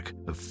soundtrack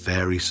of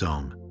fairy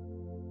song.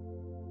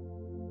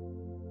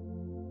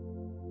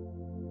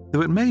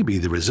 Though it may be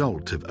the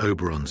result of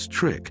Oberon's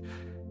trick,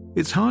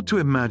 it's hard to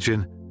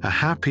imagine a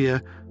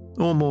happier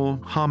or more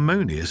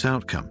harmonious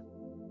outcome.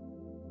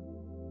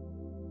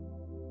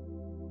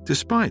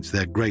 Despite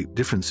their great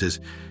differences,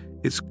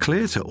 it's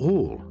clear to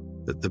all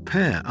that the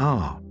pair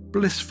are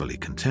blissfully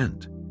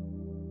content.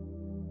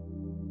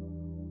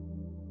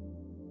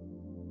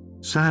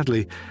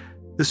 Sadly,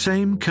 the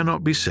same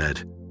cannot be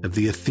said of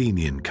the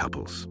Athenian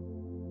couples,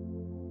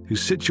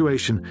 whose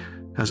situation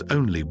has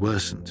only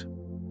worsened.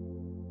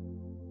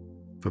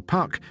 For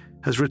Puck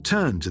has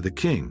returned to the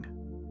king,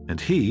 and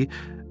he,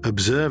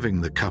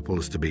 observing the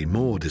couples to be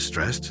more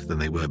distressed than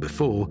they were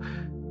before,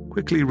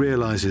 quickly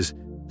realizes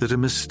that a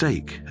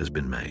mistake has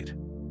been made.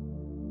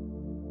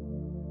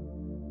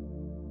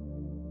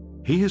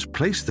 He has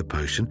placed the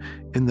potion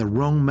in the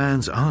wrong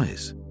man's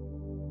eyes,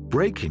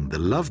 breaking the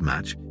love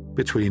match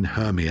between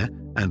Hermia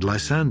and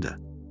Lysander.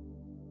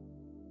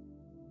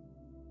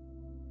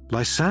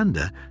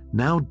 Lysander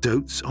now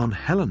dotes on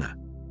Helena,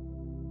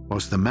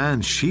 whilst the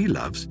man she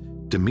loves,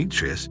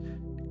 Demetrius,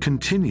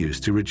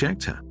 continues to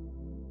reject her.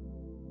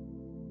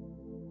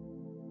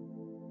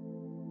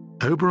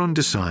 Oberon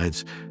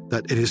decides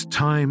that it is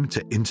time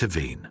to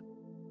intervene,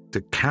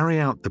 to carry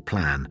out the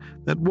plan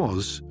that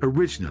was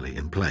originally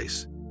in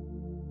place.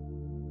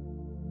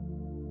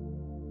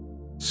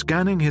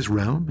 Scanning his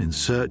realm in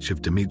search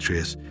of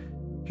Demetrius,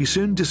 he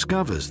soon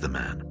discovers the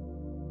man,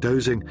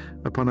 dozing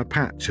upon a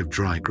patch of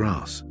dry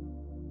grass.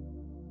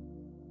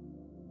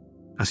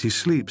 As he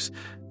sleeps,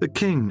 the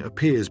king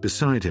appears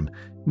beside him,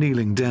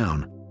 kneeling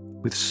down,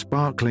 with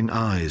sparkling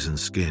eyes and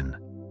skin.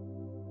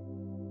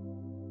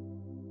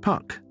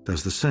 Puck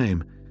does the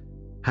same,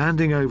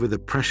 handing over the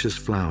precious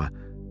flower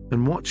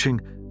and watching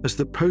as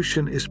the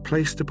potion is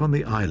placed upon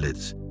the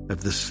eyelids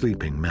of the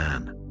sleeping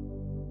man.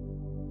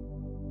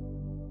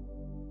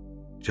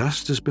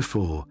 Just as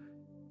before,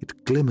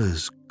 it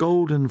glimmers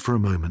golden for a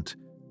moment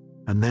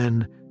and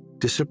then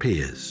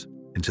disappears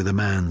into the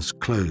man's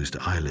closed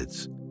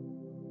eyelids.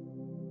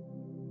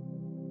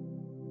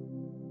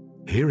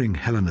 Hearing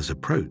Helena's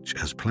approach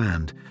as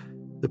planned,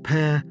 the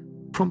pair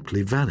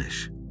promptly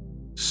vanish,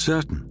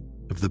 certain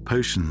of the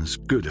potion's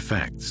good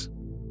effects.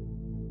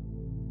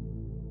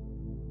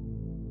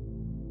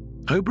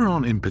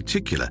 Oberon in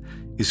particular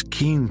is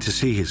keen to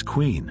see his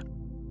queen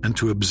and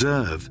to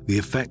observe the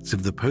effects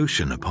of the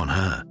potion upon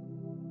her.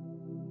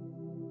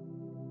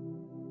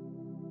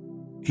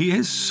 He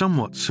is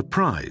somewhat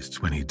surprised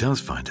when he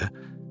does find her,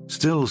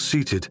 still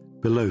seated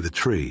below the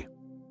tree.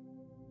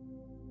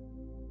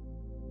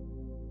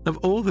 Of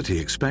all that he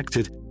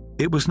expected,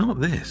 it was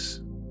not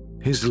this,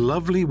 his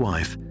lovely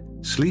wife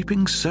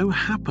sleeping so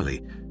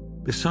happily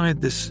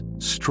beside this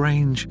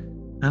strange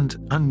and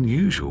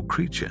unusual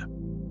creature.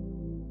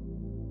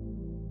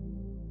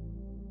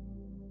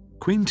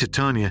 Queen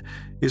Titania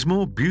is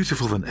more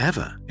beautiful than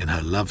ever in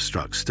her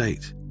love-struck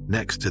state,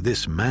 next to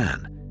this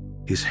man,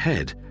 his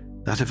head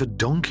that of a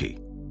donkey.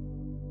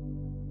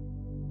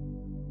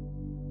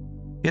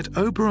 Yet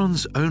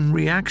Oberon's own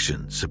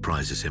reaction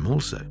surprises him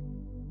also.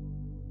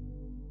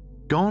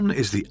 Gone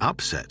is the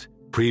upset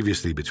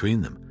previously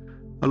between them,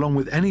 along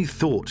with any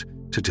thought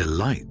to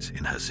delight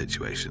in her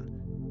situation.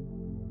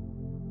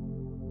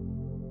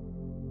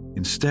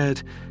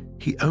 Instead,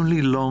 he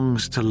only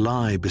longs to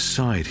lie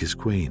beside his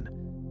queen,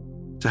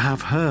 to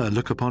have her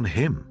look upon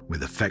him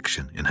with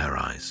affection in her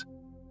eyes.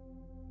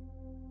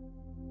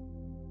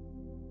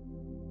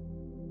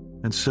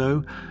 And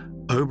so,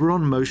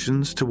 Oberon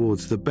motions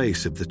towards the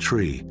base of the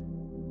tree,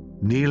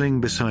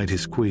 kneeling beside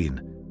his queen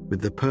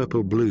with the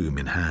purple bloom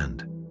in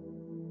hand.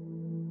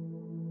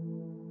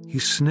 He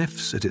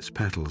sniffs at its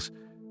petals,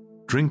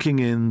 drinking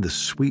in the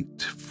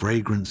sweet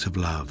fragrance of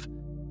love,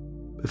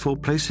 before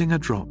placing a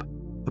drop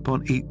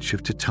upon each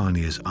of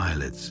Titania's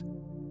eyelids.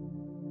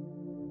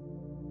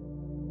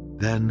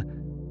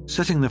 Then,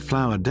 setting the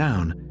flower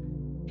down,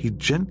 he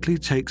gently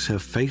takes her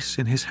face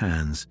in his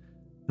hands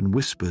and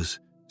whispers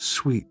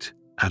sweet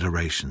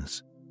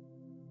adorations,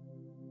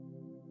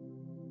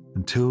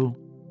 until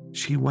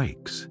she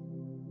wakes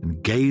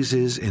and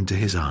gazes into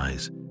his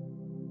eyes,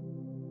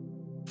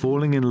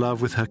 falling in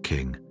love with her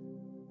king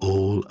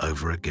all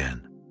over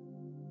again.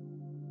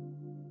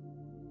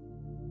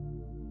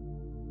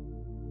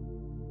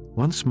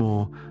 Once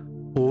more,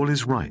 all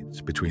is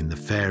right between the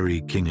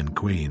fairy king and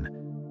queen,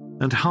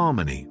 and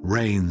harmony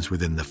reigns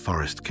within the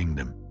forest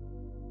kingdom.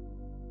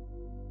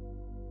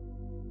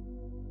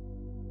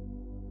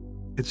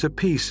 It's a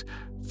peace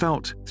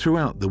felt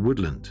throughout the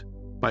woodland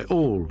by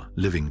all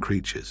living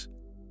creatures.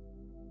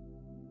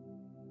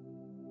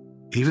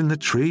 Even the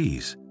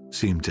trees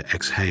seem to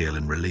exhale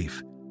in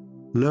relief,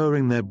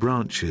 lowering their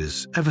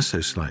branches ever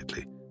so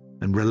slightly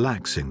and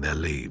relaxing their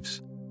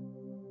leaves.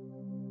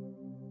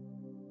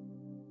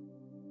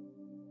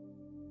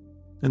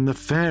 And the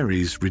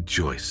fairies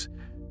rejoice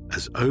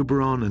as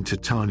Oberon and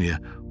Titania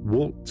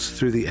waltz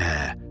through the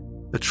air,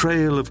 a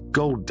trail of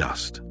gold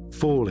dust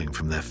falling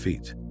from their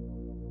feet.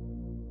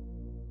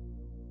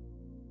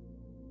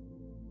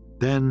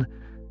 Then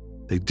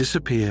they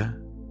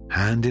disappear,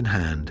 hand in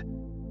hand,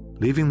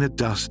 leaving the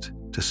dust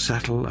to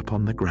settle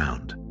upon the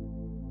ground,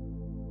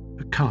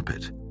 a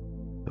carpet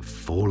of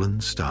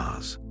fallen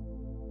stars.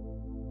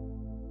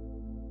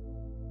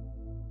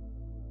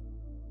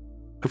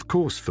 Of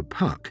course, for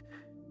Puck,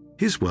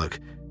 his work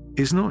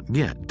is not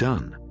yet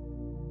done.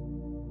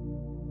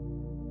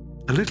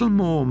 A little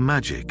more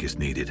magic is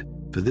needed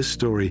for this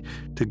story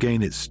to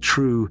gain its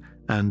true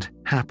and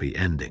happy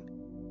ending,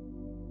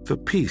 for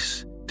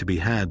peace to be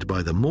had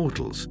by the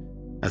mortals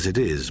as it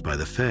is by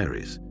the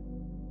fairies.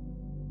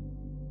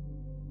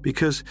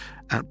 Because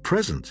at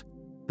present,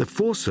 the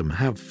foursome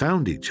have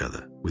found each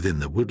other within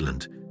the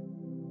woodland,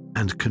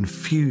 and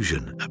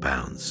confusion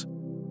abounds.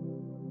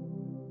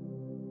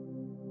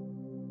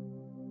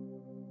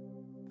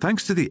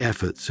 Thanks to the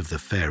efforts of the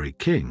fairy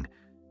king,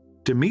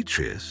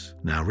 Demetrius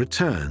now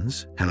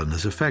returns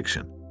Helena's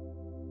affection.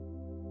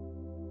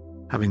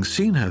 Having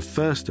seen her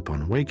first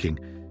upon waking,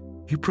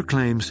 he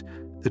proclaims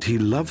that he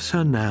loves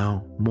her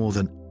now more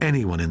than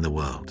anyone in the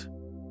world.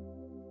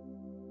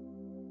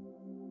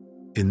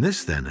 In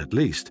this, then, at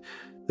least,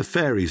 the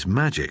fairy's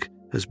magic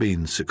has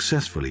been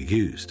successfully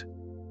used.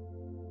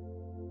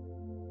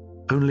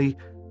 Only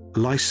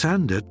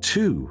Lysander,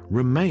 too,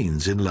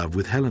 remains in love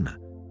with Helena,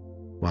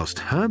 whilst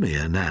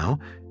Hermia now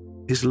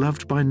is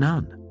loved by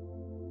none.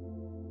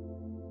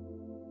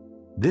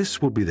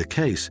 This will be the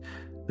case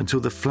until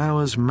the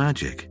flower's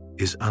magic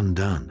is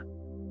undone.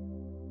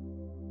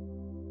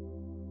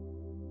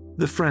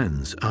 The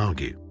friends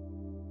argue,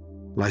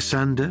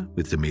 Lysander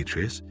with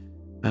Demetrius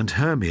and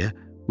Hermia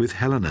with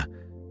Helena,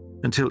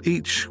 until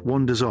each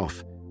wanders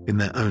off in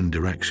their own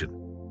direction.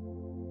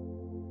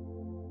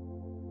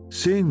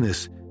 Seeing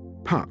this,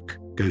 Puck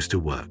goes to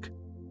work,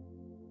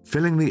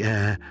 filling the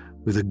air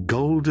with a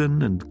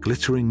golden and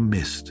glittering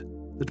mist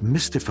that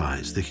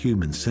mystifies the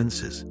human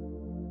senses.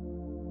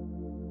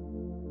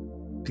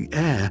 The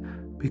air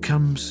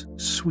becomes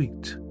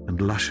sweet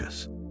and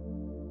luscious,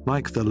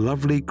 like the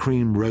lovely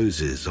cream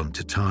roses on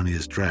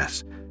Titania's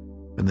dress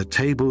and the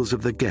tables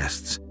of the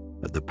guests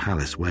at the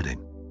palace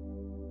wedding.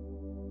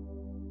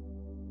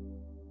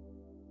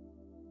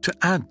 To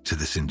add to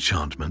this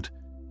enchantment,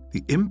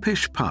 the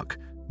impish Puck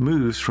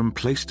moves from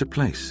place to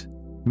place,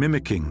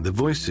 mimicking the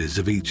voices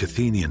of each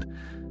Athenian,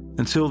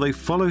 until they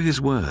follow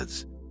his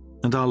words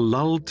and are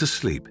lulled to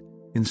sleep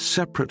in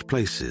separate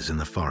places in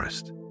the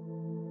forest.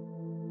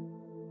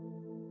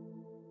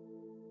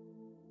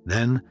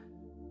 Then,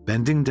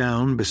 bending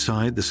down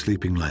beside the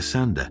sleeping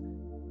Lysander,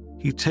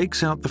 he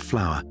takes out the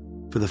flower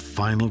for the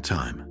final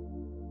time.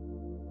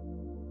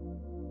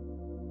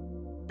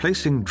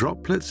 Placing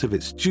droplets of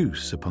its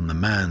juice upon the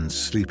man's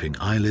sleeping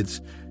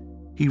eyelids,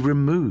 he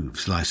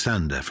removes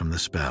Lysander from the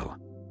spell,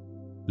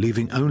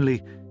 leaving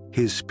only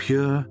his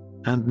pure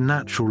and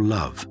natural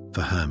love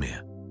for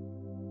Hermia.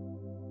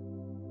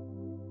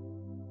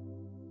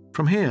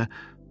 From here,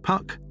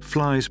 Puck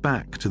flies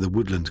back to the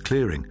woodland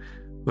clearing,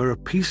 where a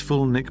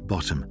peaceful Nick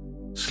Bottom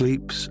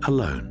sleeps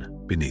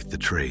alone beneath the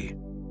tree.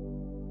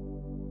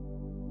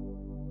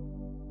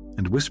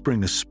 And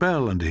whispering a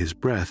spell under his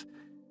breath,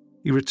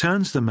 he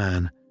returns the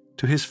man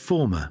to his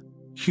former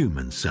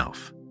human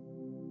self.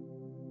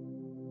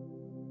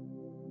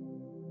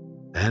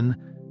 Then,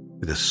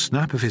 with a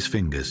snap of his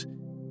fingers,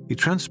 he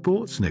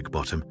transports Nick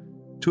Bottom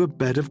to a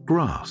bed of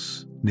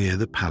grass near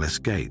the palace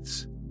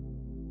gates.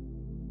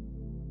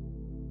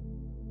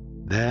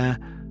 There,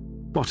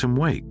 Bottom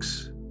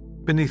wakes,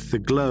 beneath the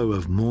glow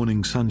of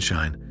morning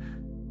sunshine,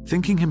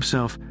 thinking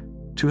himself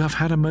to have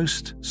had a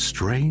most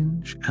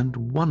strange and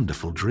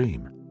wonderful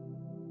dream.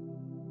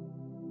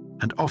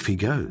 And off he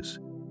goes,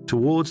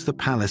 towards the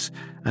palace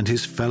and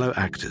his fellow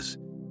actors,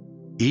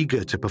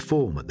 eager to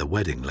perform at the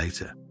wedding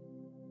later.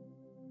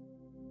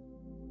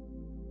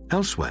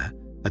 Elsewhere,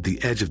 at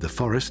the edge of the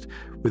forest,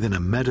 within a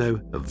meadow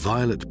of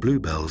violet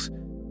bluebells,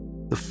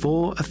 the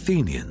 4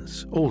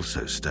 Athenians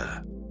also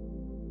stir.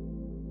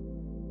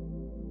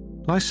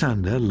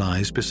 Lysander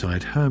lies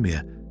beside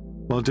Hermia,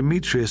 while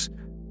Demetrius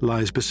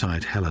lies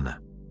beside Helena.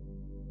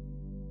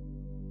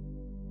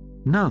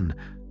 None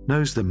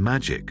knows the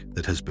magic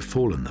that has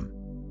befallen them,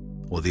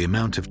 or the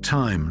amount of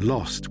time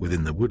lost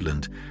within the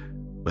woodland,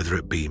 whether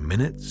it be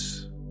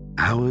minutes,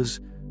 hours,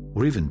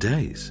 or even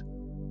days.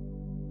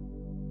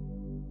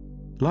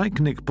 Like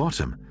Nick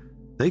Bottom,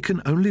 they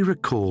can only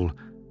recall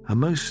a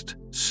most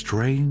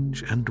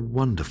strange and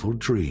wonderful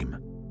dream.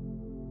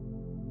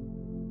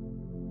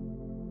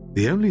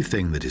 The only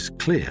thing that is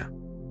clear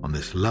on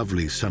this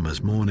lovely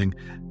summer's morning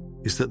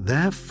is that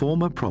their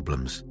former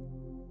problems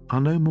are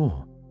no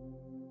more.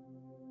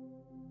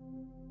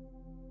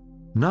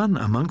 None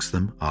amongst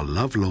them are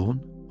lovelorn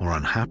or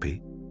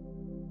unhappy.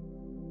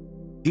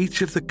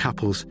 Each of the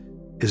couples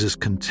is as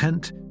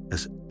content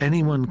as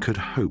anyone could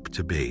hope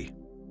to be.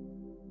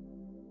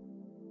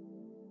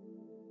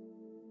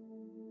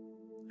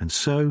 And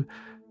so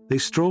they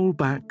stroll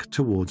back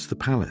towards the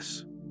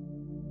palace,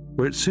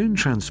 where it soon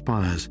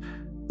transpires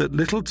that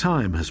little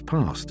time has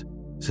passed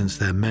since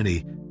their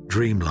many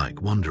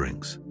dreamlike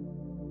wanderings.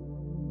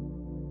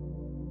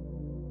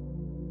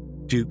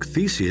 Duke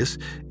Theseus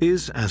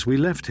is as we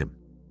left him,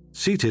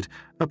 seated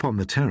upon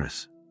the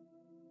terrace.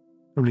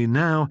 Only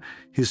now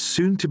his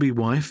soon-to-be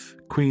wife,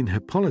 Queen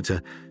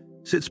Hippolyta,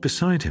 sits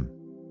beside him,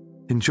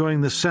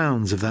 enjoying the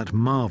sounds of that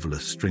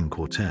marvellous string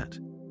quartet.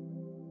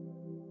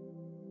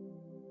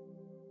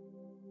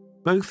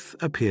 Both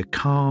appear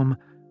calm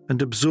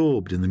and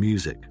absorbed in the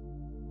music,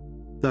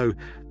 though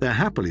they're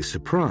happily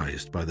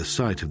surprised by the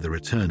sight of the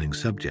returning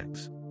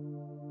subjects.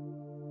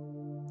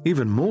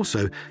 Even more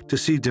so to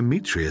see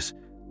Demetrius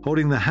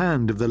holding the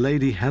hand of the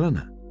lady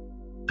Helena,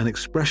 an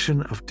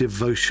expression of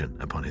devotion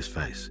upon his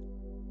face.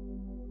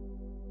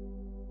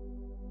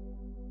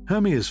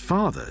 Hermia's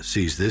father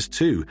sees this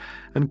too,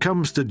 and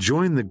comes to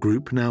join the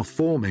group now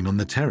forming on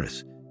the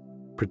terrace,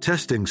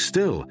 protesting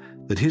still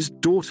that his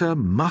daughter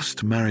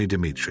must marry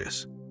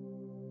Demetrius.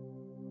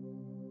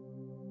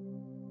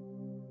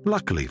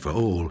 Luckily for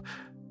all,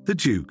 the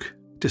Duke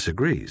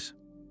disagrees.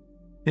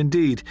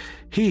 Indeed,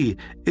 he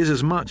is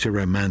as much a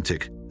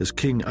romantic as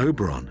King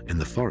Oberon in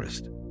the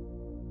forest,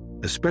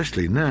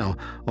 especially now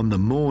on the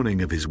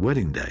morning of his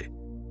wedding day,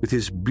 with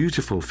his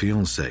beautiful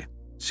fiancée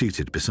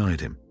seated beside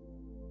him.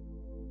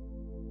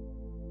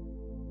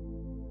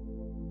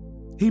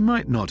 He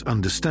might not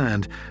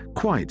understand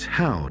quite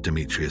how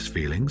Demetrius'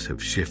 feelings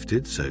have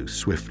shifted so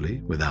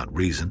swiftly without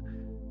reason,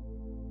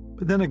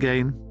 but then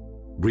again,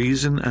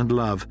 reason and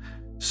love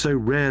so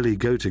rarely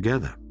go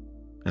together,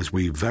 as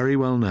we very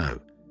well know,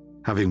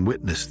 having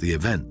witnessed the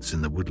events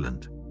in the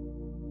woodland.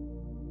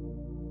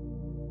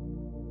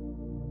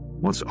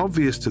 What's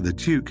obvious to the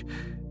Duke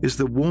is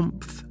the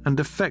warmth and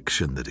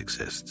affection that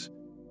exists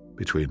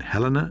between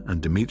Helena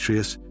and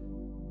Demetrius,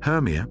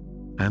 Hermia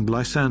and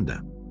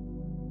Lysander.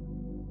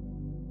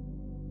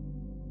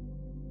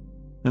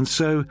 And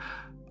so,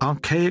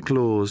 archaic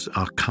laws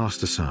are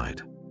cast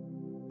aside,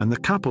 and the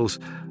couples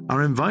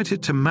are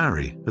invited to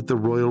marry at the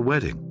royal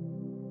wedding,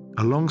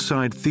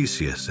 alongside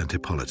Theseus and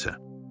Hippolyta.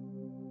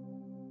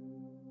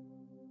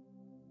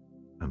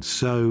 And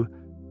so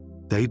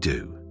they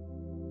do,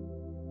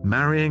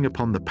 marrying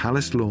upon the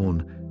palace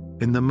lawn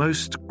in the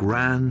most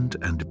grand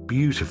and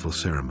beautiful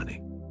ceremony,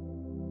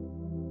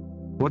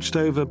 watched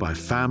over by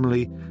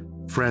family,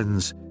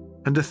 friends,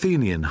 and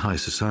Athenian high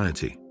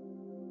society.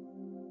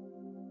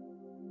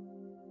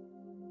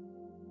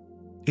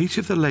 Each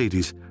of the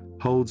ladies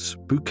holds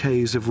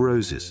bouquets of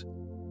roses,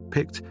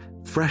 picked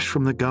fresh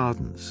from the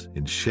gardens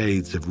in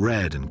shades of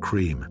red and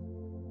cream.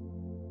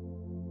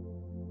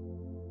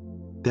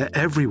 They're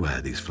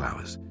everywhere, these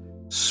flowers,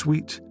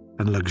 sweet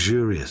and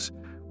luxurious,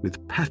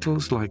 with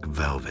petals like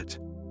velvet,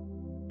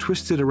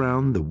 twisted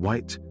around the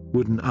white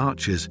wooden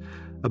arches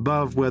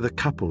above where the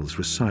couples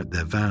recite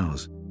their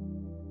vows,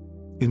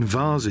 in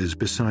vases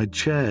beside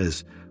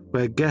chairs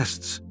where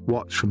guests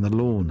watch from the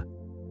lawn,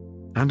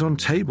 and on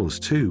tables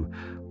too,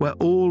 where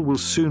all will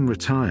soon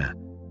retire,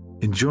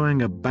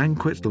 enjoying a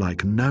banquet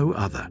like no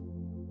other,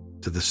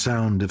 to the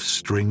sound of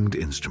stringed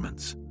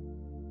instruments.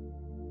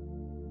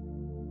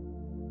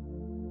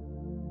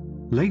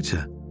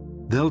 Later,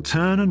 they'll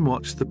turn and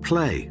watch the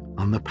play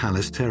on the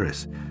palace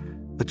terrace,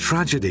 a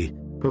tragedy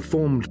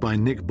performed by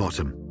Nick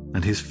Bottom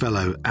and his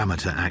fellow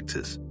amateur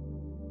actors.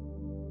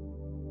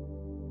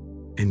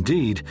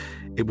 Indeed,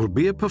 it will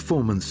be a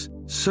performance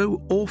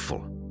so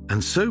awful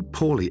and so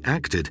poorly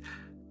acted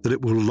that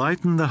it will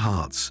lighten the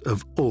hearts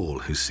of all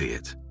who see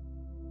it.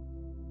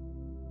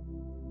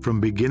 From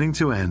beginning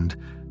to end,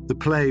 the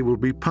play will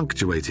be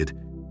punctuated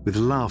with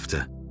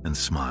laughter and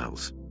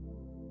smiles.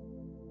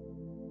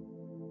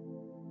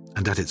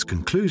 And at its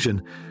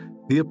conclusion,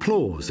 the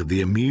applause of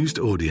the amused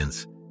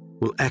audience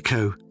will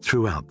echo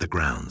throughout the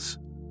grounds.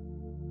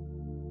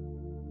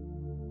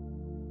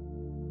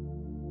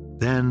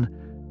 Then,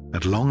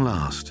 at long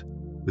last,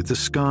 with the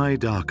sky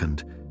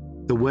darkened,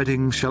 the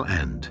wedding shall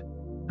end,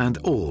 and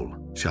all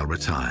shall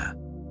retire.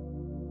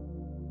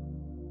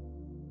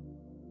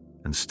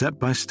 And step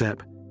by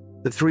step,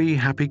 the three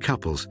happy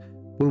couples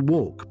will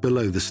walk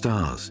below the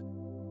stars,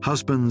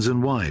 husbands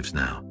and wives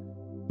now,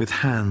 with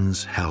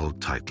hands held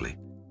tightly.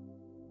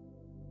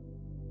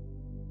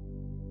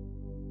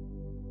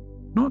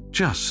 Not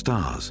just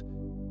stars,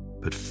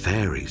 but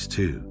fairies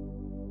too.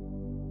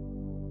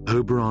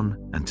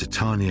 Oberon and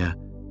Titania,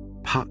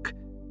 Puck,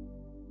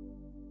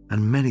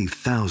 and many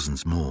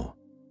thousands more.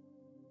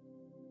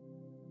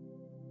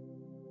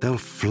 They'll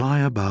fly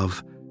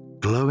above,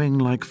 glowing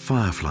like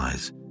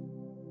fireflies,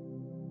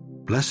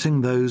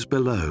 blessing those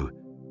below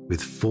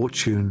with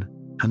fortune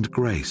and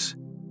grace,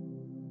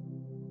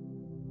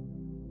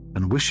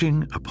 and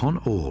wishing upon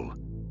all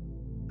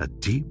a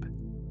deep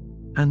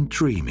and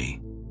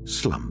dreamy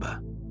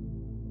slumber.